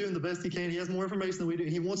dude's doing the best he can. He has more information than we do.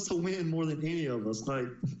 He wants to win more than any of us. Like,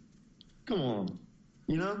 come on,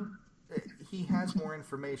 you know? He has more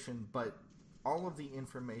information, but all of the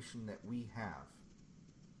information that we have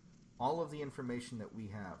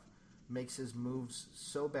makes his moves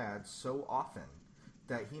so bad so often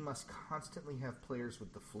that he must constantly have players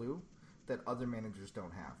with the flu that other managers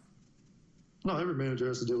don't have. No, every manager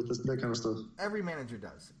has to deal with that kind of stuff. Every manager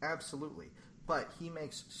does, absolutely. But he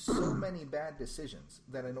makes so many bad decisions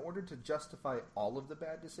that in order to justify all of the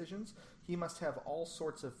bad decisions, he must have all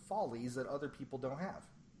sorts of follies that other people don't have.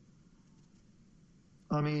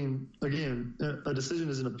 I mean, again, a decision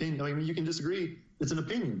is an opinion. I mean, you can disagree. It's an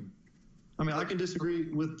opinion. I mean, I can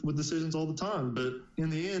disagree with decisions all the time, but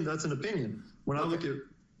in the end, that's an opinion. When I look at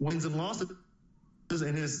wins and losses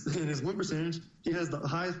and his win percentage, he has the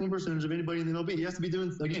highest win percentage of anybody in the MLB. He has to be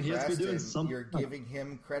doing something. You're giving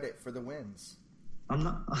him credit for the wins. I'm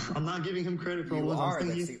not giving him credit for all the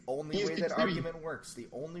wins. That's the only way that argument works. The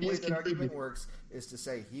only way that argument works is to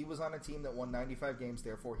say he was on a team that won 95 games,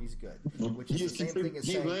 therefore he's good. Which is the same thing as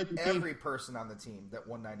saying every person on the team that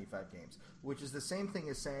won 95 games. Which is the same thing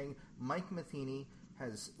as saying Mike Matheny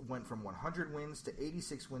went from 100 wins to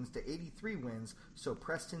 86 wins to 83 wins, so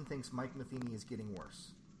Preston thinks Mike Matheny is getting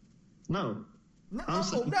worse. No,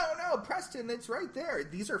 Preston, it's right there.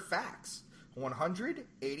 These are facts. 100,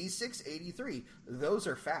 86, 83. Those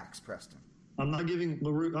are facts, Preston. I'm not giving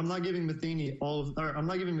Matheny all of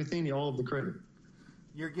the credit.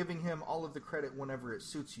 You're giving him all of the credit whenever it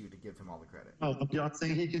suits you to give him all the credit. Oh, I'm not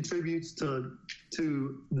saying he contributes to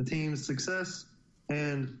the team's success,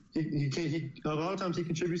 and he a lot of times he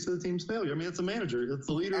contributes to the team's failure. I mean, it's a manager. It's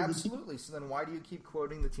the leader of the team. Absolutely. So then why do you keep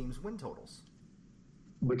quoting the team's win totals?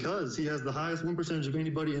 Because he has the highest win percentage of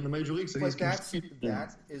anybody in the major league. So but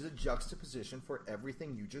that is a juxtaposition for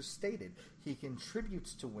everything you just stated. He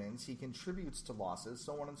contributes to wins, he contributes to losses,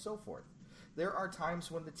 so on and so forth. There are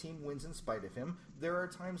times when the team wins in spite of him. There are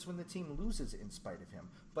times when the team loses in spite of him.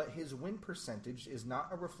 But his win percentage is not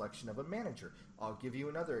a reflection of a manager. I'll give you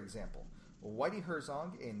another example. Whitey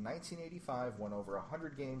Herzog in 1985 won over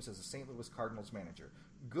 100 games as a St. Louis Cardinals manager.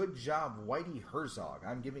 Good job, Whitey Herzog.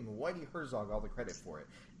 I'm giving Whitey Herzog all the credit for it.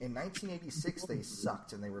 In 1986, they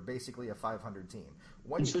sucked, and they were basically a 500 team.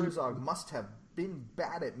 Whitey Herzog must have been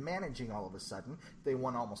bad at managing all of a sudden. They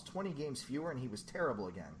won almost 20 games fewer, and he was terrible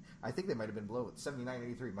again. I think they might have been below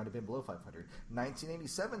 79-83, might have been below 500.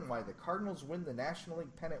 1987, why the Cardinals win the National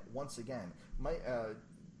League pennant once again.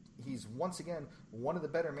 He's once again one of the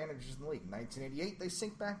better managers in the league. 1988, they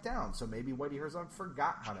sink back down, so maybe Whitey Herzog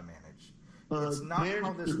forgot how to manage. It's not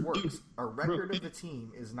how this works. A record of the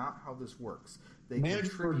team is not how this works.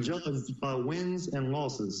 Managers are judged by wins and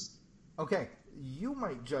losses. Okay, you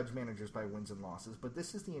might judge managers by wins and losses, but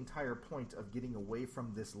this is the entire point of getting away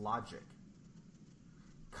from this logic.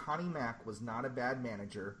 Connie Mack was not a bad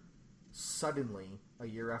manager suddenly a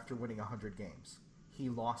year after winning 100 games. He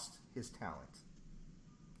lost his talent.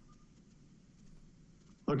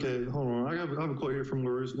 Okay, hold on. I have a quote here from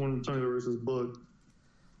Tony La Russa's book.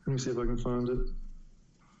 Let me see if I can find it.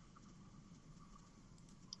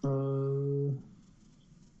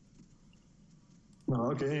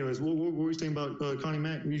 Okay, anyways, what were we saying about Connie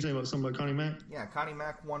Mack? Were you saying about something about Connie Mack? Yeah, Connie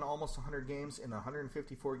Mack won almost 100 games in a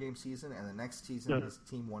 154-game season, and the next season his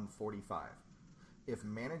team won 45. If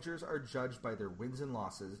managers are judged by their wins and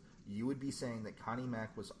losses, you would be saying that Connie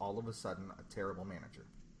Mack was all of a sudden a terrible manager.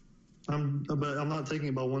 But I'm not taking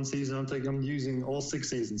about one season. I'm using all 6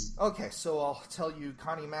 seasons. Okay, so I'll tell you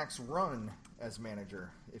Connie Mack's run as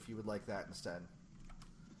manager, if you would like that instead.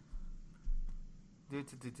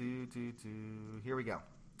 Here we go.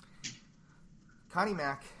 Connie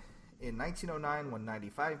Mack in 1909 won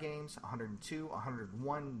 95 games, 102,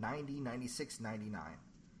 101, 90, 96, 99.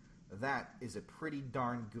 That is a pretty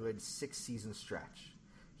darn good 6-season stretch.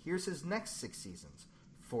 Here's his next 6 seasons.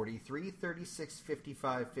 43, 36,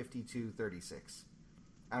 55, 52, 36.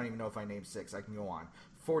 I don't even know if I named 6. I can go on.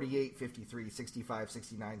 48, 53, 65,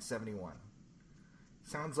 69, 71.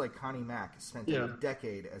 Sounds like Connie Mack spent Yeah. a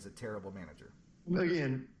decade as a terrible manager.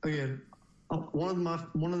 Again,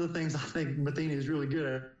 one of the things I think Matheny is really good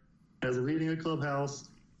at is leading a clubhouse,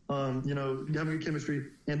 having a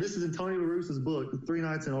chemistry. And this is in Tony La Russa's book, 3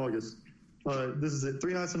 Nights in August. This is it.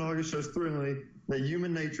 3 Nights in August shows thrillingly that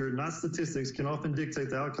human nature, not statistics, can often dictate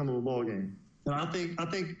the outcome of a ball game. And I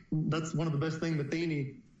think that's one of the best things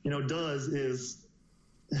Matheny, does is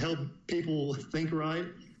help people think right,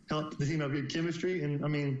 help the team have good chemistry, and I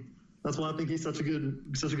mean that's why I think he's such a good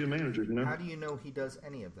manager. How do you know he does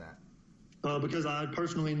any of that? Because I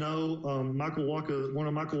personally know Michael Walker, one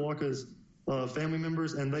of Michael Walker's family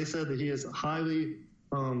members, and they said that he is highly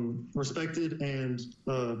respected, and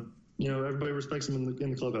everybody respects him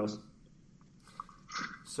in the clubhouse.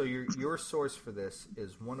 So your source for this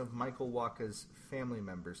is one of Michael Walker's family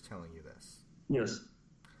members telling you this? Yes.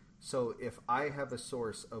 So if I have a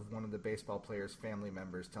source of one of the baseball players' family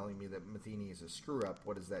members telling me that Matheny is a screw-up,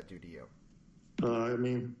 what does that do to you? I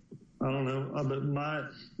mean, I don't know. But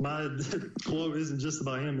my quote isn't just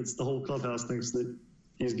about him. It's the whole clubhouse thinks that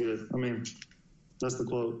he's good. I mean, that's the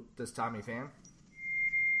quote. Does Tommy Pham?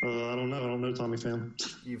 I don't know. I don't know Tommy Pham.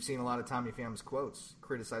 You've seen a lot of Tommy Pham's quotes.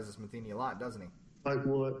 Criticizes Matheny a lot, doesn't he? Like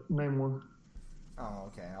what? Name one. Oh,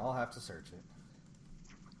 okay. I'll have to search it.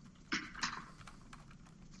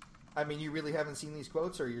 I mean, you really haven't seen these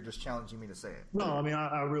quotes, or you're just challenging me to say it? No, I mean,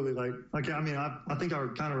 I really like. I think I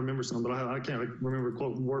kind of remember some, but I can't remember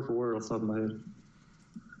quote word for word off the top of my head.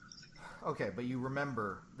 Okay, but you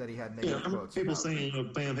remember that he had negative quotes. People saying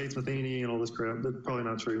Pham hates Matheny and all this crap. That's probably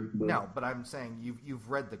not true. But no, but I'm saying you've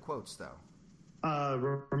read the quotes though. I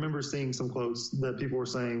remember seeing some quotes that people were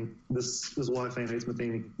saying this is why Pham hates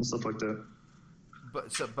Matheny and stuff like that.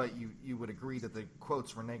 But you would agree that the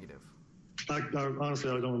quotes were negative. Honestly,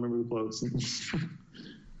 I don't remember the quotes.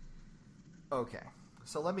 Okay,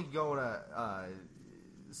 so let me go to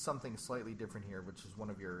something slightly different here, which is one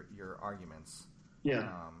of your arguments. Yeah.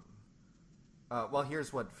 Well,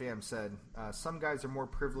 here's what Pham said. Some guys are more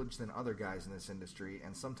privileged than other guys in this industry,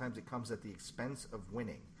 and sometimes it comes at the expense of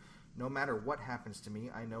winning. No matter what happens to me,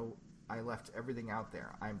 I know I left everything out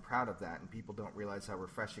there. I'm proud of that, and people don't realize how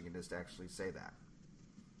refreshing it is to actually say that.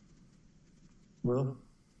 Well,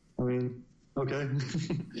 I mean, okay.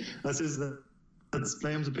 That's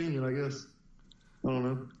Pham's opinion, I guess. I don't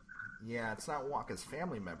know. Yeah, it's not Walker's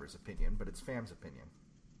family member's opinion, but it's Pham's opinion.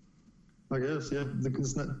 I guess, yeah.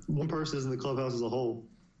 It's not, one person is in the clubhouse as a whole.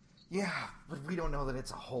 Yeah, but we don't know that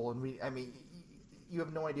it's a whole, and you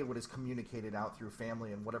have no idea what is communicated out through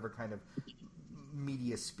family and whatever kind of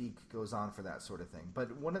media speak goes on for that sort of thing.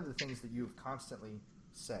 But one of the things that you've constantly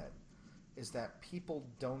said is that people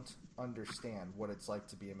don't understand what it's like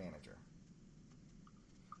to be a manager.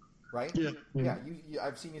 Right? Yeah.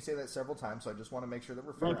 I've seen you say that several times, so I just want to make sure that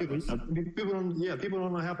we're Well, fair. people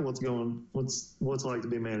don't know half of what's like to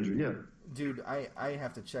be a manager. Yeah. Dude, I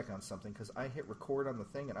have to check on something because I hit record on the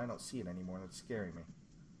thing and I don't see it anymore, and it's scaring me.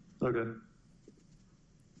 Okay.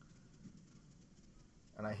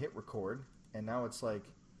 And I hit record, and now it's like,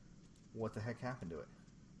 what the heck happened to it?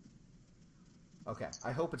 Okay,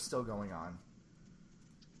 I hope it's still going on.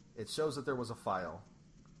 It shows that there was a file.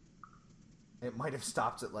 It might have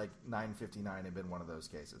stopped at like 9:59 and been one of those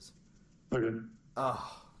cases. Okay.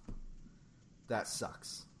 Oh, that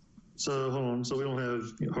sucks. So, hold on. So we don't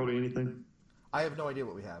have hardly anything? I have no idea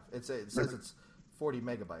what we have. It says it's 40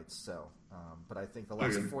 megabytes, so, but I think the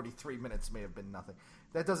last 43 minutes may have been nothing.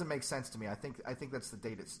 That doesn't make sense to me. I think that's the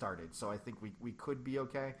date it started, so I think we could be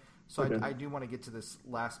okay. So okay. I do want to get to this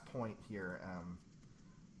last point here.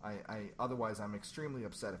 Otherwise, I'm extremely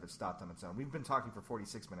upset if it stopped on its own. We've been talking for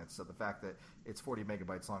 46 minutes, so the fact that it's 40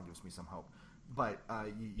 megabytes long gives me some hope. But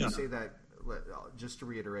you say that, just to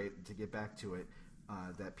reiterate, to get back to it,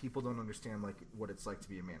 that people don't understand what it's like to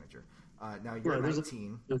be a manager. Now you're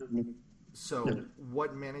 19, so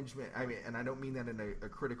what management? I mean, and I don't mean that in a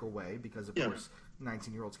critical way, because of course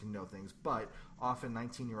 19-year-olds can know things, but often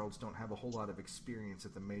 19-year-olds don't have a whole lot of experience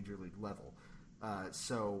at the major league level.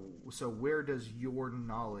 So where does your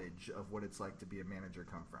knowledge of what it's like to be a manager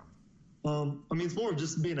come from? I mean, it's more of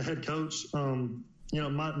just being a head coach.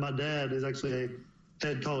 My dad is actually a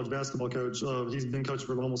head college basketball coach. He's been coaching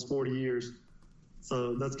for almost 40 years.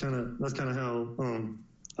 So that's kind of how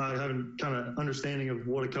I have a kind of understanding of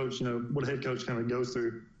what a coach, what a head coach kind of goes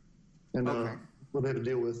through, and what they have to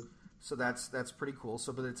deal with. So that's pretty cool.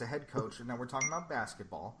 So, but it's a head coach, and now we're talking about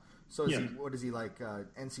basketball. So what is he like?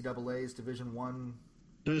 NCAA's Division I?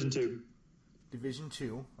 Division II. Division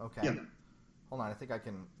II. Okay. Yeah. Hold on, I think I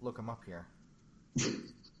can look him up here.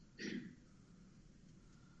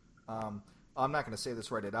 I'm not going to say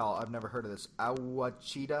this right at all. I've never heard of this.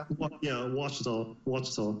 Ouachita? Yeah, Ouachita.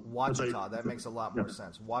 Ouachita. That makes a lot more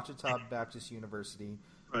sense. Ouachita Baptist University,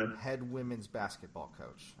 right. Head women's basketball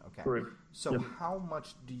coach. Okay. Correct. So how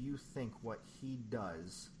much do you think what he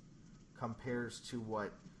does compares to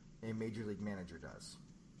what a major league manager does?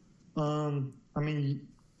 I mean,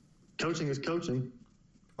 coaching is coaching.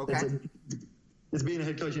 Okay. It's being a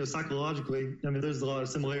head coach. Psychologically, I mean, there's a lot of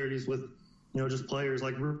similarities with, just players.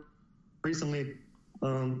 Like recently,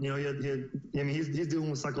 he's dealing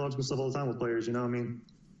with psychological stuff all the time with players. I mean,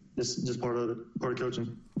 just part of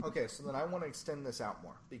coaching. Okay, so then I want to extend this out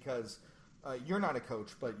more because you're not a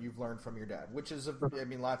coach, but you've learned from your dad, which is, I've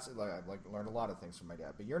learned a lot of things from my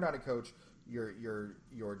dad. But you're not a coach. Your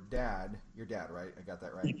dad, right? I got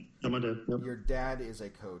that right. Yeah, my dad. Yep. Your dad is a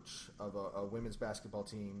coach of a women's basketball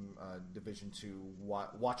team, Division II,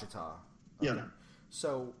 Ouachita. Okay. Yeah.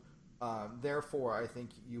 So, therefore, I think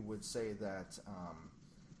you would say that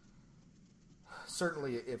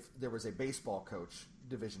certainly if there was a baseball coach,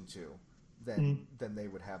 Division II, then they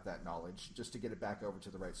would have that knowledge just to get it back over to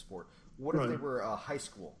the right sport. What if they were a high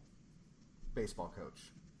school baseball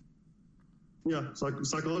coach? Yeah,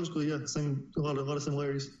 psychologically, yeah, a lot of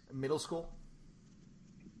similarities. Middle school?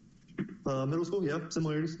 Middle school, yeah,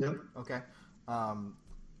 similarities, yeah. Okay.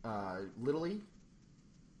 Little league?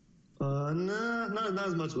 Nah, not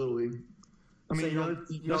as much Little League. I mean, so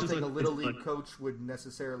you don't think a Little League coach would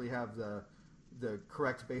necessarily have the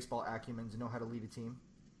correct baseball acumen to know how to lead a team?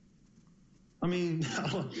 I mean, I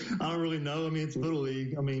don't really know. I mean, it's Little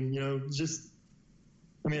League. I mean,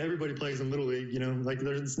 everybody plays in Little League.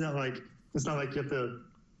 It's not like you have to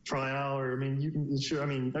try out, or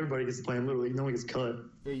everybody gets to play in Little League. No one gets cut.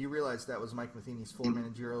 Yeah, you realize that was Mike Matheny's full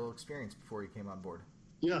managerial experience before he came on board.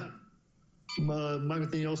 Yeah, Mike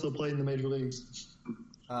Matheny also played in the major leagues.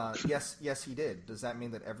 Yes, he did. Does that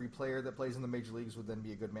mean that every player that plays in the major leagues would then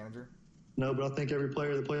be a good manager? No, but I think every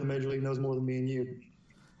player that played in the major league knows more than me and you.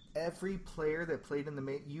 Every player that played in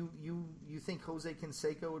the you think Jose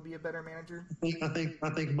Canseco would be a better manager? I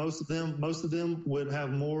think most of them would have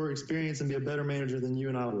more experience and be a better manager than you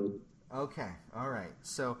and I would. Okay, all right.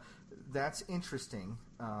 So that's interesting.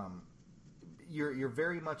 You're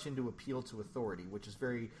very much into appeal to authority, which is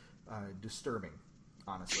very disturbing,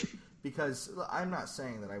 honestly. Because I'm not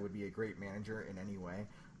saying that I would be a great manager in any way.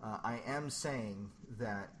 I am saying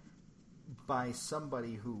that by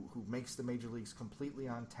somebody who makes the major leagues completely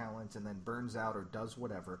on talent and then burns out or does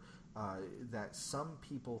whatever, that some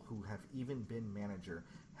people who have even been manager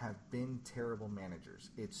have been terrible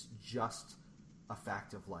managers. It's just a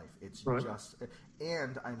fact of life. It's right.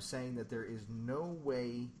 And I'm saying that there is no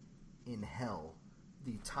way in hell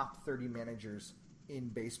the top 30 managers in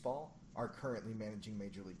baseball are currently managing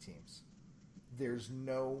major league teams. There's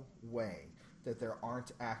no way that there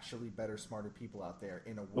aren't actually better, smarter people out there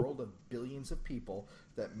in a world of billions of people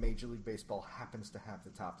that Major League Baseball happens to have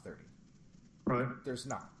the top 30. Right. There's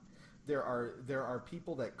not. There are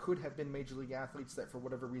people that could have been Major League athletes that for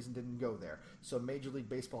whatever reason didn't go there. So Major League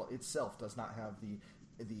Baseball itself does not have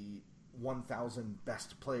the 1,000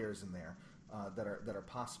 best players in there that are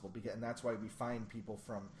possible. And that's why we find people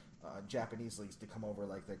from Japanese leagues to come over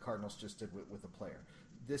like the Cardinals just did with a player.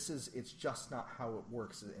 It's just not how it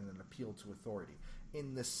works in an appeal to authority.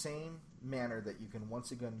 In the same manner that you can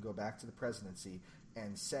once again go back to the presidency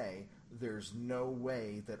and say there's no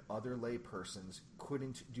way that other laypersons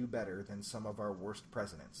couldn't do better than some of our worst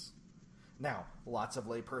presidents. Now, lots of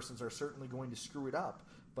laypersons are certainly going to screw it up,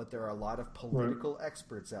 but there are a lot of political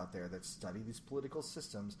experts out there that study these political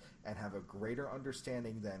systems and have a greater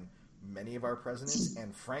understanding than many of our presidents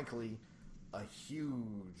and, frankly, a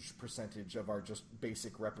huge percentage of our just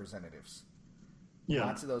basic representatives. Yeah.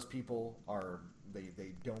 Lots of those people are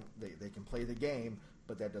they can play the game,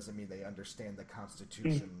 but that doesn't mean they understand the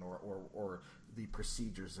Constitution or the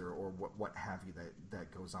procedures or what have you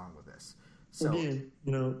that goes on with this. So again,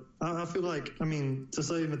 I feel like, to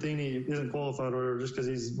say Matheny isn't qualified or just because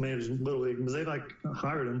he's managed Little League, because they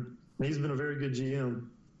hired him, and he's been a very good GM.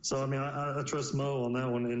 So, I trust Mo on that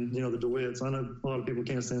one, and, the DeWitts. I know a lot of people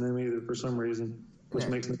can't stand them either for some reason, which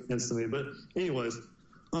makes no sense to me. But anyways,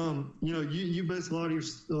 you base a lot of your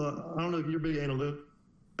I don't know if you're a big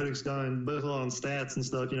analytics guy and base a lot on stats and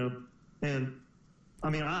stuff, And,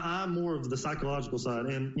 I'm more of the psychological side.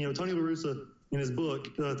 And, Tony La Russa, in his book,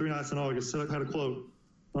 3 Nights in August, had a quote.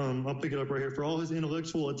 I'll pick it up right here. For all his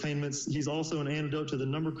intellectual attainments, he's also an antidote to the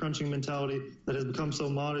number-crunching mentality that has become so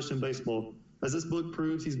modish in baseball. As this book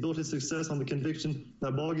proves, he's built his success on the conviction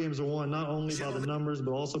that ball games are won not only by the numbers,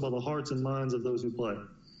 but also by the hearts and minds of those who play.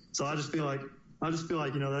 So I just feel like that's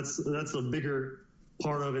a bigger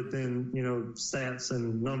part of it than, stats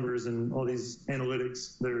and numbers and all these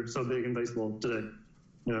analytics that are so big in baseball today.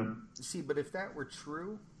 See, but if that were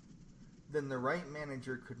true, then the right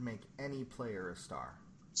manager could make any player a star.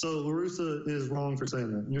 So La Russa is wrong for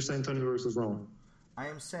saying that. You're saying Tony La Russa is wrong. I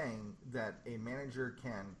am saying that a manager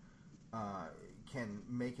can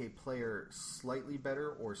make a player slightly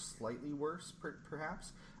better or slightly worse,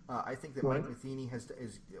 perhaps. I think that Mike Matheny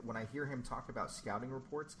is when I hear him talk about scouting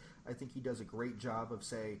reports, I think he does a great job of,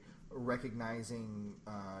 say, recognizing,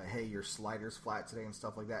 hey, your slider's flat today and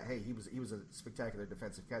stuff like that. Hey, he was a spectacular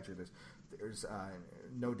defensive catcher. There's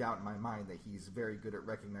no doubt in my mind that he's very good at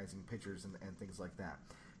recognizing pitchers and things like that.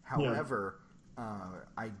 However,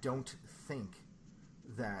 I don't think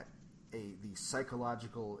that the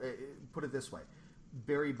psychological put it this way.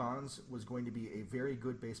 Barry Bonds was going to be a very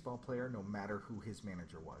good baseball player no matter who his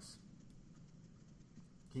manager was.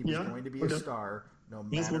 He was going to be a star no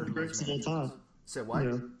matter he's one of the greatest of all time. Say what?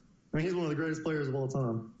 Yeah. I mean, he's one of the greatest players of all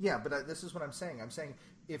time. Yeah, but this is what I'm saying. I'm saying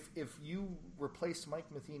if you replaced Mike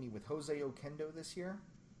Matheny with Jose Oquendo this year,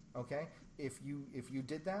 okay, if you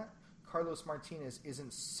did that, Carlos Martinez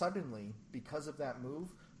isn't suddenly, because of that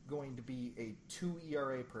move, going to be a 2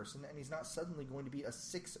 ERA person, and he's not suddenly going to be a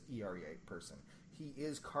 6 ERA person. He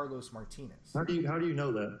is Carlos Martinez. How do you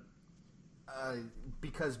know that?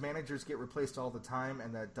 Because managers get replaced all the time,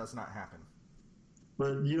 and that does not happen.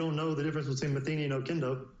 But you don't know the difference between Matheny and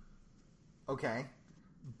Oquendo. Okay,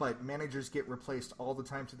 but managers get replaced all the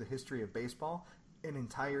time through the history of baseball, and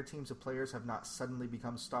entire teams of players have not suddenly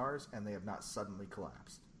become stars, and they have not suddenly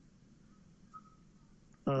collapsed.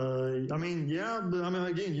 I mean, yeah, but I mean,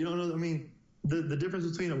 again, you don't know. I mean, the difference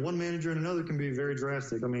between one manager and another can be very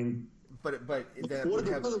drastic. I mean, but what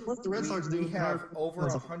the Red Sox do? We have over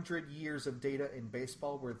 100 years of data in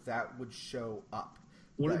baseball where that would show up.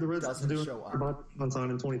 What did the Red Sox do Bobby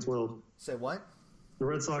Valentine in 2012? Say what? The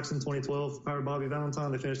Red Sox in 2012 hired Bobby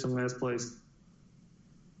Valentine. They finished in last place.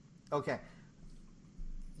 Okay.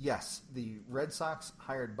 Yes, the Red Sox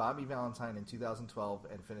hired Bobby Valentine in 2012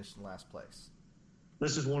 and finished in last place.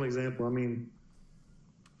 That's just one example. I mean,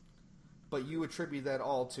 but you attribute that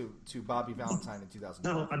all to Bobby Valentine in 2012.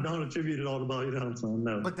 No, I don't attribute it all to Bobby Valentine.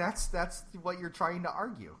 No, but that's what you're trying to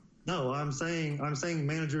argue. No, I'm saying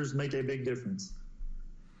managers make a big difference.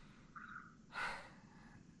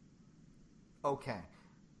 Okay,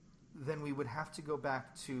 then we would have to go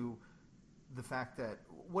back to the fact that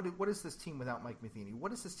what is this team without Mike Matheny?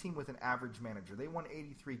 What is this team with an average manager? They won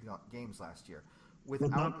 83 games last year.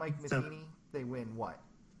 Without Mike Matheny, they win what?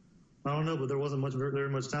 I don't know, but there wasn't very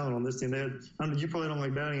much talent on this team. They had, you probably don't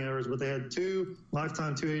like batting average, but they had 2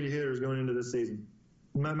 lifetime 280 hitters going into this season.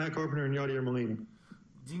 Matt Carpenter and Yadier Molina.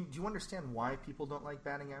 Do you understand why people don't like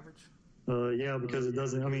batting average? Yeah, because it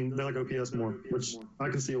doesn't. I mean, they like OPS more, which I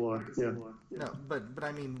can see why. Yeah. No, but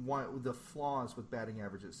I mean, why the flaws with batting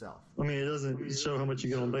average itself? I mean, it doesn't show how much you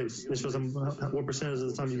get on base. It shows what percentage of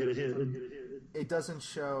the time you get a hit. It doesn't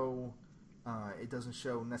show. It doesn't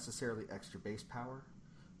show necessarily extra base power.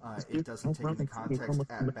 It doesn't take into context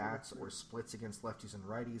at bats or splits against lefties and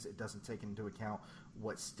righties. It doesn't take into account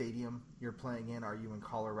what stadium you're playing in. Are you in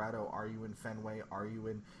Colorado? Are you in Fenway? Are you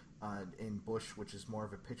in Busch, which is more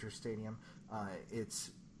of a pitcher stadium?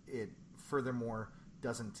 It furthermore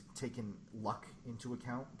doesn't take in luck into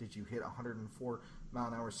account. Did you hit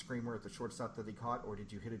 104-mile-an-hour screamer at the shortstop that he caught, or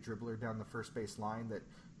did you hit a dribbler down the first base line that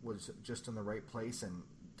was just in the right place and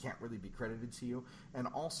can't really be credited to you? And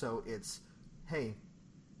also, it's, hey,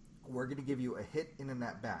 we're going to give you a hit in an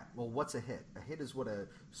at-bat. Well, what's a hit? A hit is what a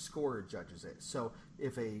scorer judges it. So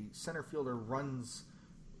if a center fielder runs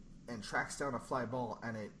and tracks down a fly ball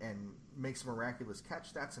and makes a miraculous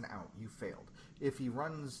catch, that's an out. You failed. If he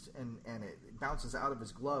runs and it bounces out of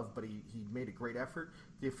his glove, but he made a great effort,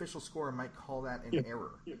 the official scorer might call that an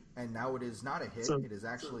error. Yeah. And now it is not a hit. It is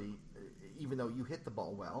actually, even though you hit the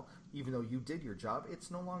ball well, even though you did your job,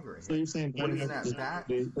 it's no longer a hit. So you're saying what is an at-bat?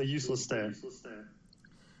 A useless stat.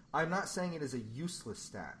 I'm not saying it is a useless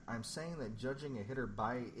stat. I'm saying that judging a hitter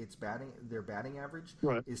by their batting average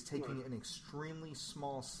is taking an extremely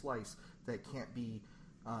small slice that can't be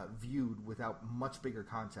viewed without much bigger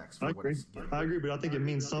context. I agree, but I think it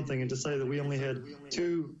means something. And to say that we only had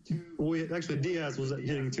two actually Diaz was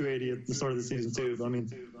hitting 280 at the start of the season too. I mean,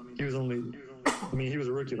 he was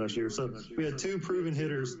a rookie last year. So we had 2 proven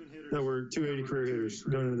hitters that were 280 career hitters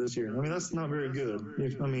going into this year. I mean, that's not very good.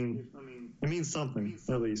 I mean, it means something,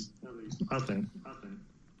 at least, I think.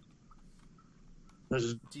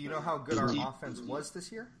 Do you know how good our offense was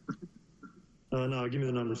this year? No, give me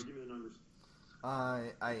the numbers.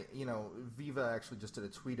 Viva actually just did a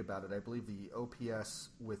tweet about it. I believe the OPS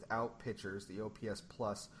without pitchers, the OPS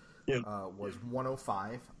plus, was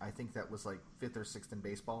 105. I think that was like 5th or 6th in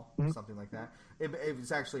baseball, something like that. It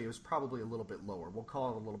was probably a little bit lower. We'll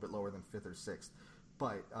call it a little bit lower than 5th or 6th.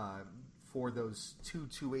 But for those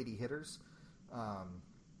 280 hitters,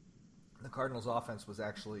 the Cardinals' offense was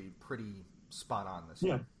actually pretty spot on this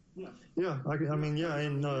year. And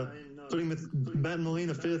putting Matt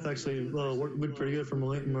Molina 5th actually worked pretty good from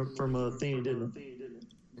Matheny, didn't it?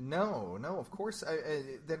 No, of course.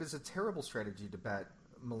 That is a terrible strategy to bat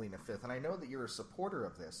Molina 5th, and I know that you're a supporter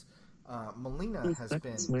of this. Molina has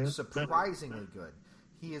been surprisingly good.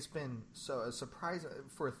 He has been surprising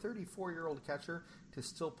for a 34-year-old catcher to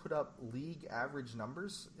still put up league average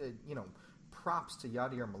numbers. Props to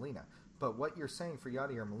Yadier Molina. But what you're saying for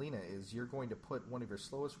Yadier Molina is you're going to put one of your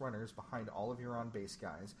slowest runners behind all of your on-base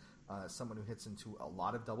guys, someone who hits into a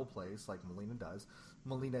lot of double plays like Molina does.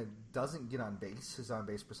 Molina doesn't get on base. His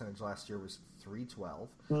on-base percentage last year was .312.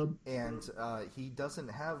 And he doesn't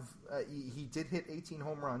have he did hit 18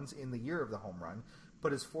 home runs in the year of the home run,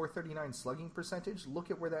 but his .439 slugging percentage,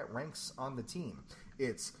 look at where that ranks on the team.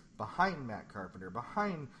 It's behind Matt Carpenter,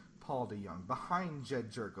 behind Paul DeJong, behind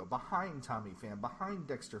Jed Jerko, behind Tommy Pham, behind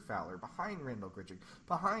Dexter Fowler, behind Randall Grichuk,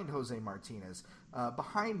 behind Jose Martinez,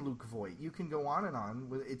 behind Luke Voigt. You can go on and on.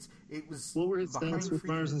 What were his stats with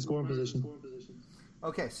runners in scoring position?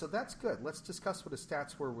 Okay, so that's good. Let's discuss what his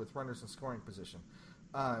stats were with runners in scoring position.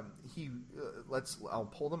 I'll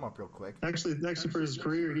pull them up real quick. Actually, for his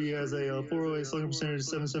career, he has a 408 slugging percentage,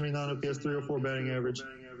 779 OPS, 304 batting average.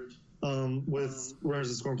 With runners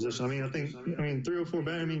in scoring position. 304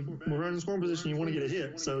 batting. With runners in scoring position, you want to get a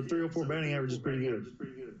hit. So 304 batting average is pretty good.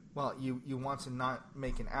 Well, you want to not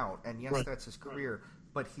make an out, and yes, that's his career,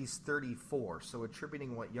 but he's 34. So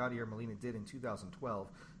attributing what Yadier Molina did in 2012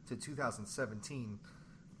 to 2017,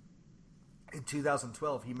 in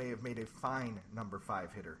 2012 he may have made a fine number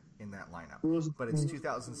 5 hitter in that lineup, but it's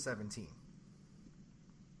 2017.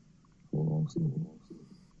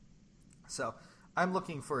 So I'm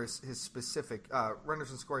looking for his specific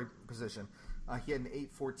runners in scoring position. He had an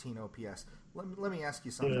 814 OPS. Let me ask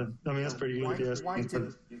you something. Yeah, that's pretty good.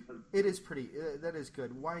 It is pretty. That is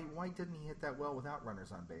good. Why didn't he hit that well without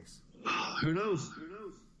runners on base? Who knows?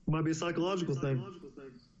 Might be a psychological thing.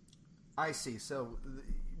 I see. So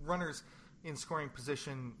runners in scoring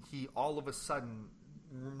position, he all of a sudden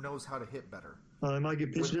knows how to hit better. He might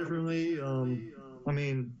get pitched differently.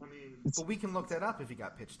 But we can look that up if he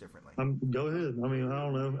got pitched differently. Go ahead. I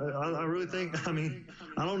don't know. I really think. I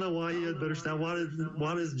don't know why he had better stat. Why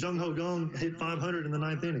does Jung Ho Gong hit 500 in the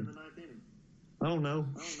 9th inning? I don't know.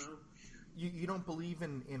 You don't believe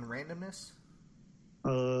in randomness?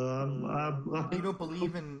 You don't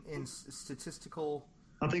believe in statistical.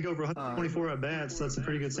 I think over 124 at bats, that's a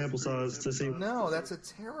pretty good sample size to see. No, that's a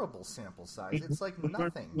terrible sample size. It's like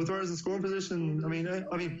nothing. With runners in scoring position,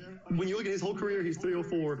 when you look at his whole career, he's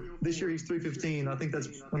 304. This year, he's 315. I think that's,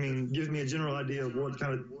 gives me a general idea of what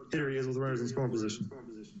kind of hitter he is with runners in scoring position.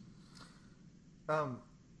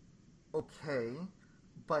 Okay,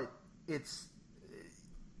 but it's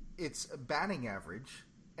batting average.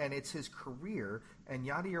 And it's his career, and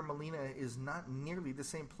Yadier Molina is not nearly the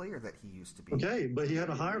same player that he used to be. Okay, but he had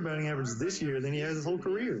a higher batting average this year than he has his whole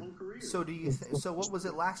career. So so what was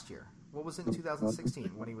it last year? What was it in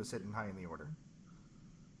 2016 when he was hitting high in the order?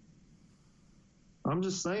 I'm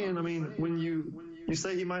just saying, when you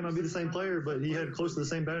say he might not be the same player, but he had close to the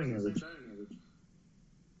same batting average.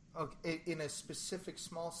 Okay, in a specific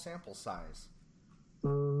small sample size.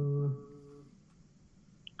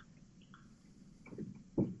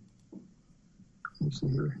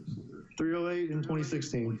 308 in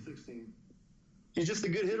 2016. He's just a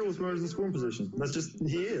good hitter with runners in scoring position.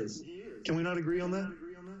 He is. Can we not agree on that?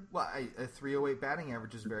 Well, a 308 batting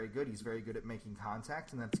average is very good. He's very good at making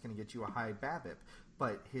contact, and that's going to get you a high BABIP.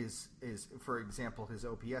 But for example, his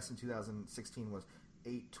OPS in 2016 was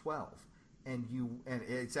 812. And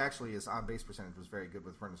it's actually his on-base percentage was very good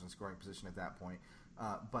with runners in scoring position at that point.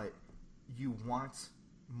 But you want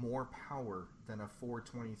more power than a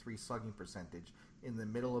 423 slugging percentage in the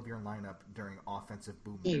middle of your lineup during offensive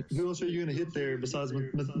boom years. Who else are you going to hit there besides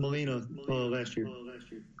Molina last year?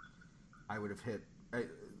 I would have hit.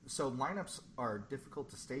 So lineups are difficult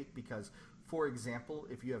to state because, for example,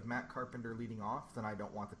 if you have Matt Carpenter leading off, then I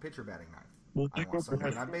don't want the pitcher batting ninth. Well, I want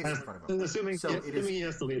someone on base in front of him. Assuming he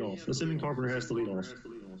has to lead off. Assuming Carpenter has to lead off.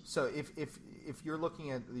 So if you're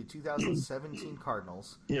looking at the 2017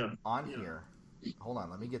 Cardinals on here, hold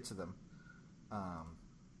on, let me get to them.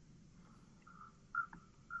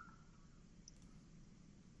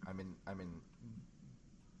 I'm in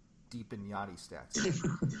deep in Yachty stats.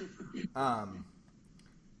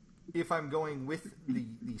 if I'm going with the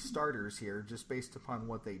starters here, just based upon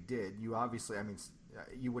what they did, you obviously, I mean,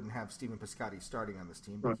 you wouldn't have Stephen Piscotty starting on this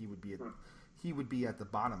team, but he would be at the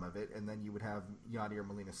bottom of it, and then you would have Yadier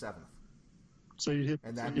Molina 7th. So you hit,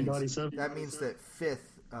 and that means that 5th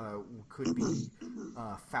could be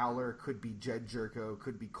Fowler, could be Jed Jerko,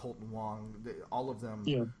 could be Colton Wong. All of them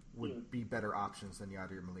would be better options than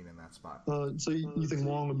Yadier Molina in that spot. So you think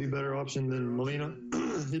Wong would be a better option than Molina?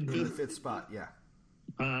 In the 5th spot, yeah.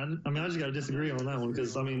 I mean, I just got to disagree on that one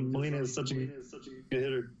because, I mean, Molina is such a good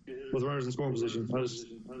hitter with runners in scoring position.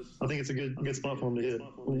 I think it's a good spot for him to hit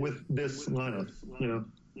with this lineup, you know.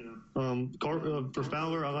 For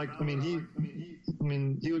Fowler, I mean, he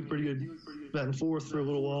looked pretty good batting 4th for a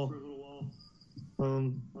little while.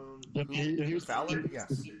 He was Fowler,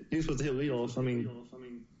 yes. He was supposed to hit leadoff.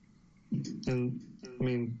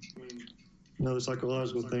 Another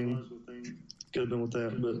psychological thing could have been with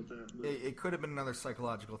that, but it could have been another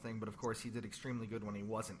psychological thing. But of course, he did extremely good when he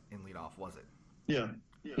wasn't in leadoff, was it? Yeah.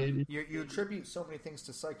 You attribute so many things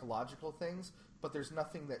to psychological things, but there's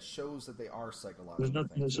nothing that shows that they are psychological. There's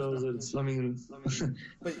nothing that shows that it's. I mean,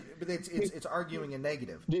 but it's arguing a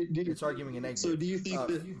negative. It's arguing a negative. So do you think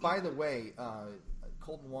that? By the way,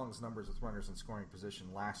 Colton Wong's numbers with runners in scoring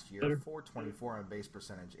position last year: 424 on base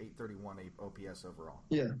percentage, 831 OPS overall.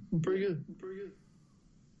 Yeah, pretty good.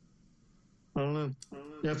 I don't know.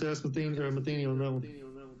 You have to ask Matheny on that one.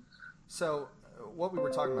 So, what we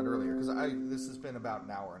were talking about earlier, because this has been about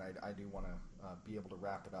an hour, and I do want to be able to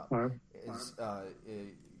wrap it up. Right. Is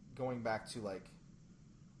going back to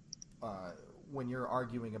when you're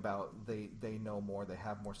arguing about they know more, they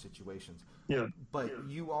have more situations. Yeah. But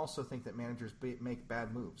you also think that managers make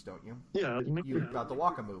bad moves, don't you? Yeah. You got the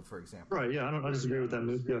Waka move, for example. Right. Yeah. I disagree with that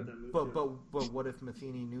move. Yeah. But what if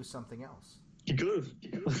Matheny knew something else? He could have.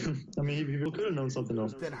 I mean, he could have known something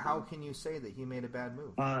else. Then how can you say that he made a bad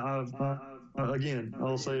move? Again,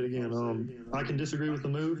 I'll say it again. I can disagree with the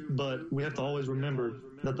move, but we have to always remember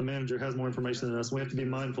that the manager has more information than us. We have to be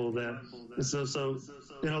mindful of that. So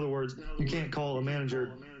in other words, you can't call a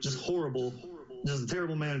manager just horrible, just a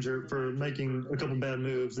terrible manager for making a couple bad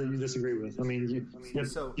moves that you disagree with. I mean, you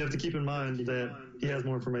have to keep in mind that he has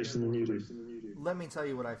more information than you do. Let me tell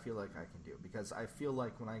you what I feel like I can do, because I feel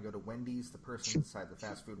like when I go to Wendy's, the person inside the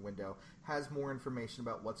fast food window has more information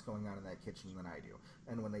about what's going on in that kitchen than I do.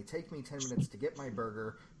 And when they take me 10 minutes to get my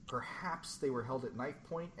burger, perhaps they were held at knife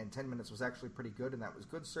point and 10 minutes was actually pretty good and that was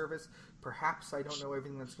good service. Perhaps I don't know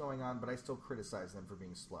everything that's going on, but I still criticize them for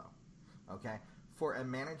being slow. Okay? For a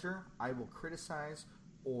manager, I will criticize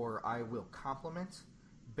or I will compliment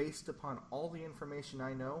based upon all the information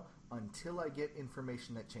I know until I get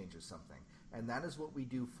information that changes something. And that is what we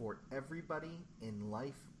do for everybody in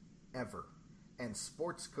life ever. And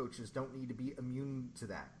sports coaches don't need to be immune to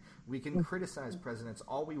that. We can criticize presidents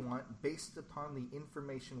all we want based upon the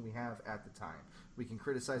information we have at the time. We can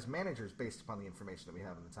criticize managers based upon the information that we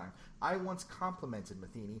have at the time. I once complimented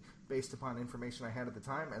Matheny based upon information I had at the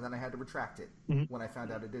time, and then I had to retract it when I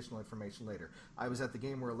found out additional information later. I was at the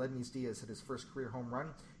game where Aledmys Diaz hit his first career home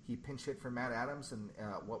run. He pinch hit for Matt Adams in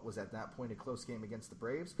what was at that point a close game against the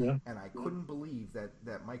Braves. Yeah. And I couldn't believe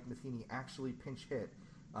that Mike Matheny actually pinch hit.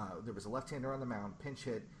 There was a left-hander on the mound, pinch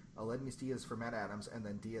hit Aledmys Diaz for Matt Adams, and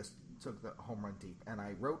then Diaz took the home run deep. And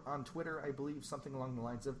I wrote on Twitter, I believe, something along the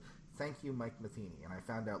lines of, "Thank you, Mike Matheny." And I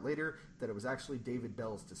found out later that it was actually David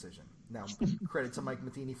Bell's decision. Now, credit to Mike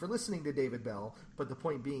Matheny for listening to David Bell, but the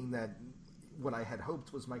point being that what I had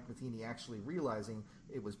hoped was Mike Matheny actually realizing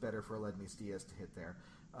it was better for Aledmys Diaz to hit there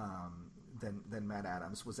than Matt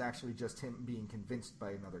Adams, was actually just him being convinced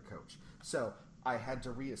by another coach. So I had to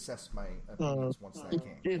reassess my opinions once that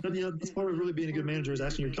came. Yeah, that's part of really being a good manager is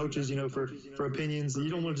asking your coaches, for opinions. You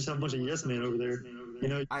don't want to just have a bunch of yes men over there.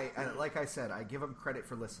 I like I said, I give them credit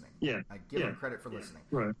for listening. Yeah, I give them credit for listening.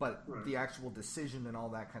 Right. But the actual decision and all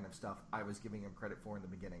that kind of stuff, I was giving him credit for in the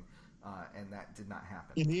beginning, and that did not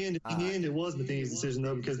happen. In the end, it was Matheny's decision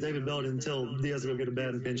though, because David Bell didn't tell Diaz to go get a bat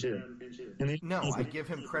and pinch hit. No, I give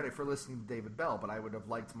him credit for listening to David Bell, but I would have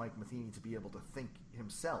liked Mike Matheny to be able to think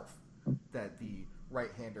himself that the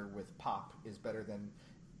right-hander with pop is better than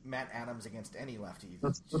Matt Adams against any lefty.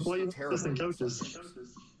 That's why you have assistant coaches.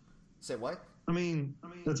 Say what? I mean,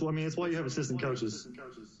 that's why you have assistant coaches.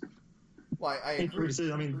 Well, I agree.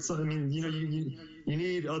 You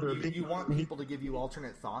need other opinions. You want people to give you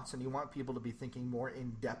alternate thoughts, and you want people to be thinking more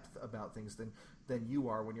in depth about things than you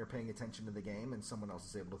are when you're paying attention to the game, and someone else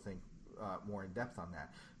is able to think more in depth on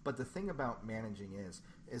that. But the thing about managing is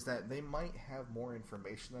that they might have more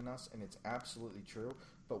information than us, and it's absolutely true.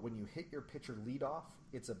 But when you hit your pitcher leadoff,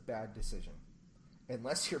 it's a bad decision.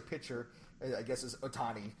 unless your pitcher, I guess, is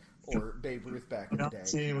Ohtani or Babe Ruth back in the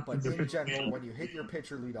day. But in general, when you hit your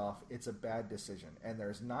pitcher leadoff, it's a bad decision, and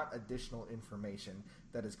there's not additional information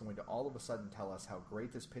that is going to all of a sudden tell us how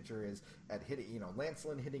great this pitcher is at hitting. Lance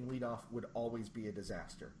Lynn hitting leadoff would always be a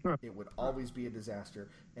disaster. Sure. It would always be a disaster,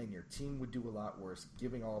 and your team would do a lot worse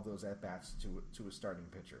giving all of those at bats to a starting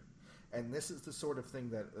pitcher. And this is the sort of thing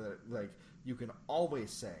that, you can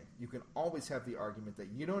always say, you can always have the argument that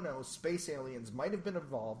you don't know, space aliens might have been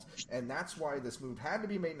involved, and that's why this move had to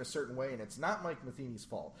be made in a certain way, and it's not Mike Matheny's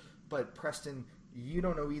fault. But Preston, you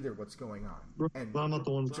don't know either what's going on. And I'm not the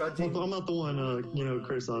one. I'm not the one,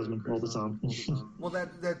 criticizing him all the time. Well,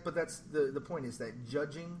 but that's the point is that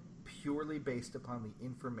judging purely based upon the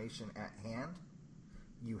information at hand,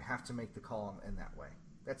 you have to make the call in that way.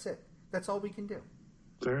 That's it. That's all we can do.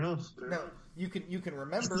 Fair enough. Now you can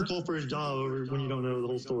remember. It's call for his job when you don't know the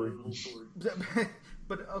whole story.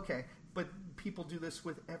 But okay, but people do this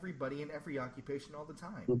with everybody in every occupation all the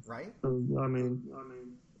time, right? I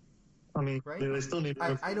mean, right? They still need.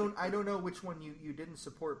 I don't know which one you didn't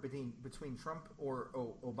support between Trump or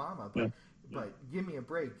Obama, but give me a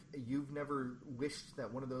break. You've never wished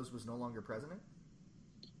that one of those was no longer president?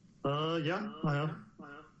 Yeah, I have.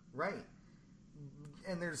 Right.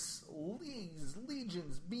 And there's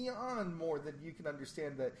legions beyond more that you can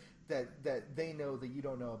understand that they know that you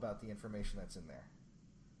don't know about the information that's in there.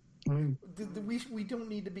 We don't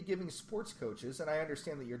need to be giving sports coaches, and I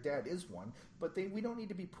understand that your dad is one, but we don't need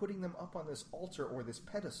to be putting them up on this altar or this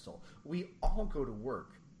pedestal. We all go to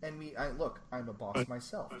work, and I'm a boss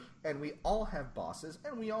myself, and we all have bosses,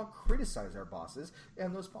 and we all criticize our bosses,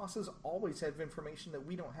 and those bosses always have information that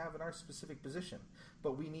we don't have in our specific position.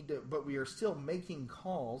 But we are still making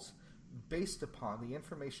calls based upon the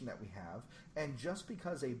information that we have, and just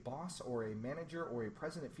because a boss or a manager or a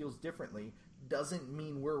president feels differently doesn't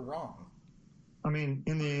mean we're wrong. I mean,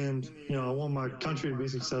 in the end, I want my country to be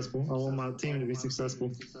successful. I want my team to be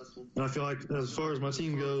successful, and I feel like as far as my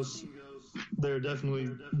team goes, they've definitely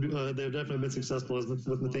been successful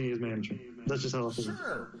with Matheny as manager. That's just how I feel.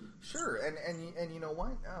 Sure, and you know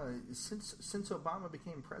what? Since Obama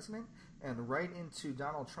became president and right into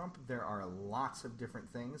Donald Trump, there are lots of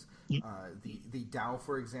different things. Yep. The Dow,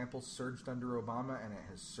 for example, surged under Obama, and it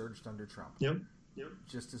has surged under Trump. Yep.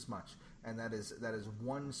 Just as much, and that is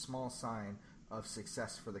one small sign of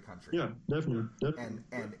success for the country. Yeah, definitely.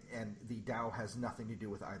 And the Dow has nothing to do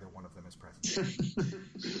with either one of them as president.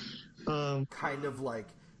 Kind of like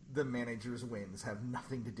the manager's wins have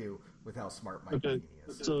nothing to do with how smart Mike Matheny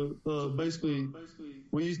is. So basically,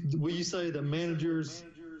 will you say that managers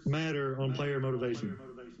matter on player motivation?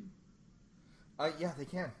 Yeah, they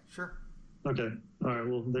can. Sure. Okay. All right.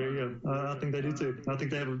 Well, there you go. I think they do too. I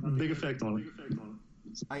think they have a big effect on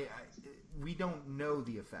it. We don't know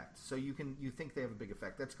the effect, so you think they have a big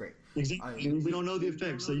effect. That's great. Exactly. We don't know the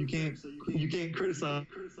effect, so you can't criticize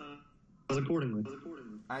accordingly.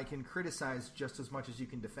 I can criticize just as much as you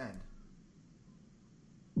can defend.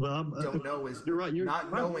 Well, don't know is you're right.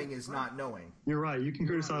 Knowing is not knowing. You're right. You can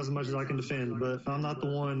criticize as much as I can defend, but I'm not the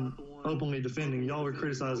one openly defending. Y'all are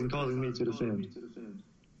criticizing, causing me to defend.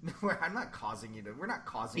 I'm not causing you to. We're not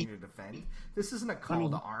causing you to defend. This isn't a call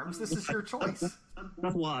to arms. This is your choice.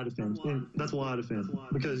 That's why I defend. And that's why I defend,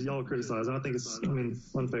 because y'all criticize. And I think it's,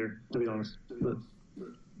 unfair, to be honest. But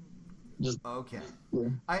okay. Yeah.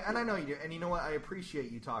 I know you do, and you know what? I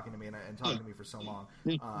appreciate you talking to me and talking to me for so long.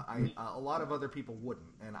 A lot of other people wouldn't,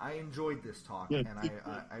 and I enjoyed this talk, and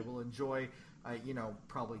I will enjoy.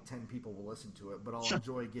 Probably 10 people will listen to it, but I'll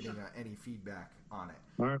enjoy getting any feedback on it.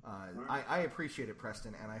 All right. I appreciate it,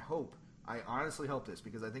 Preston, and I honestly hope this,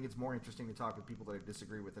 because I think it's more interesting to talk with people that I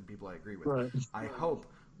disagree with than people I agree with. Right. I hope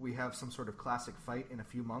we have some sort of classic fight in a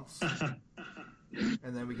few months,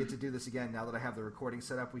 and then we get to do this again. Now that I have the recording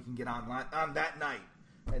set up, we can get on that night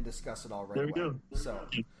and discuss it all right away. There we go. So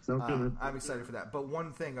Sounds good. I'm excited for that. But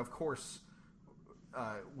one thing, of course,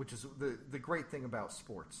 which is the great thing about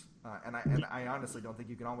sports, and I honestly don't think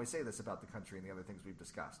you can always say this about the country and the other things we've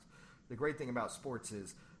discussed. The great thing about sports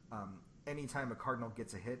is anytime a Cardinal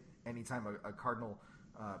gets a hit, anytime a Cardinal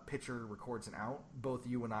pitcher records an out, both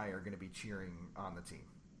you and I are going to be cheering on the team.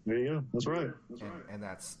 There you go. That's right. And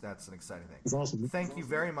that's an exciting thing. That's awesome. Thank you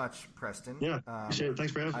very much, Preston. Yeah, appreciate it.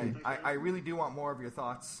 Thanks for having me. I really do want more of your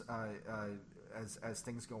thoughts as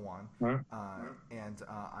things go on. All right. And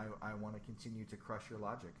I want to continue to crush your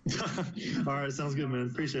logic. All right, sounds good, man.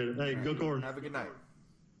 Appreciate it. Hey, go Corn. Have a good night.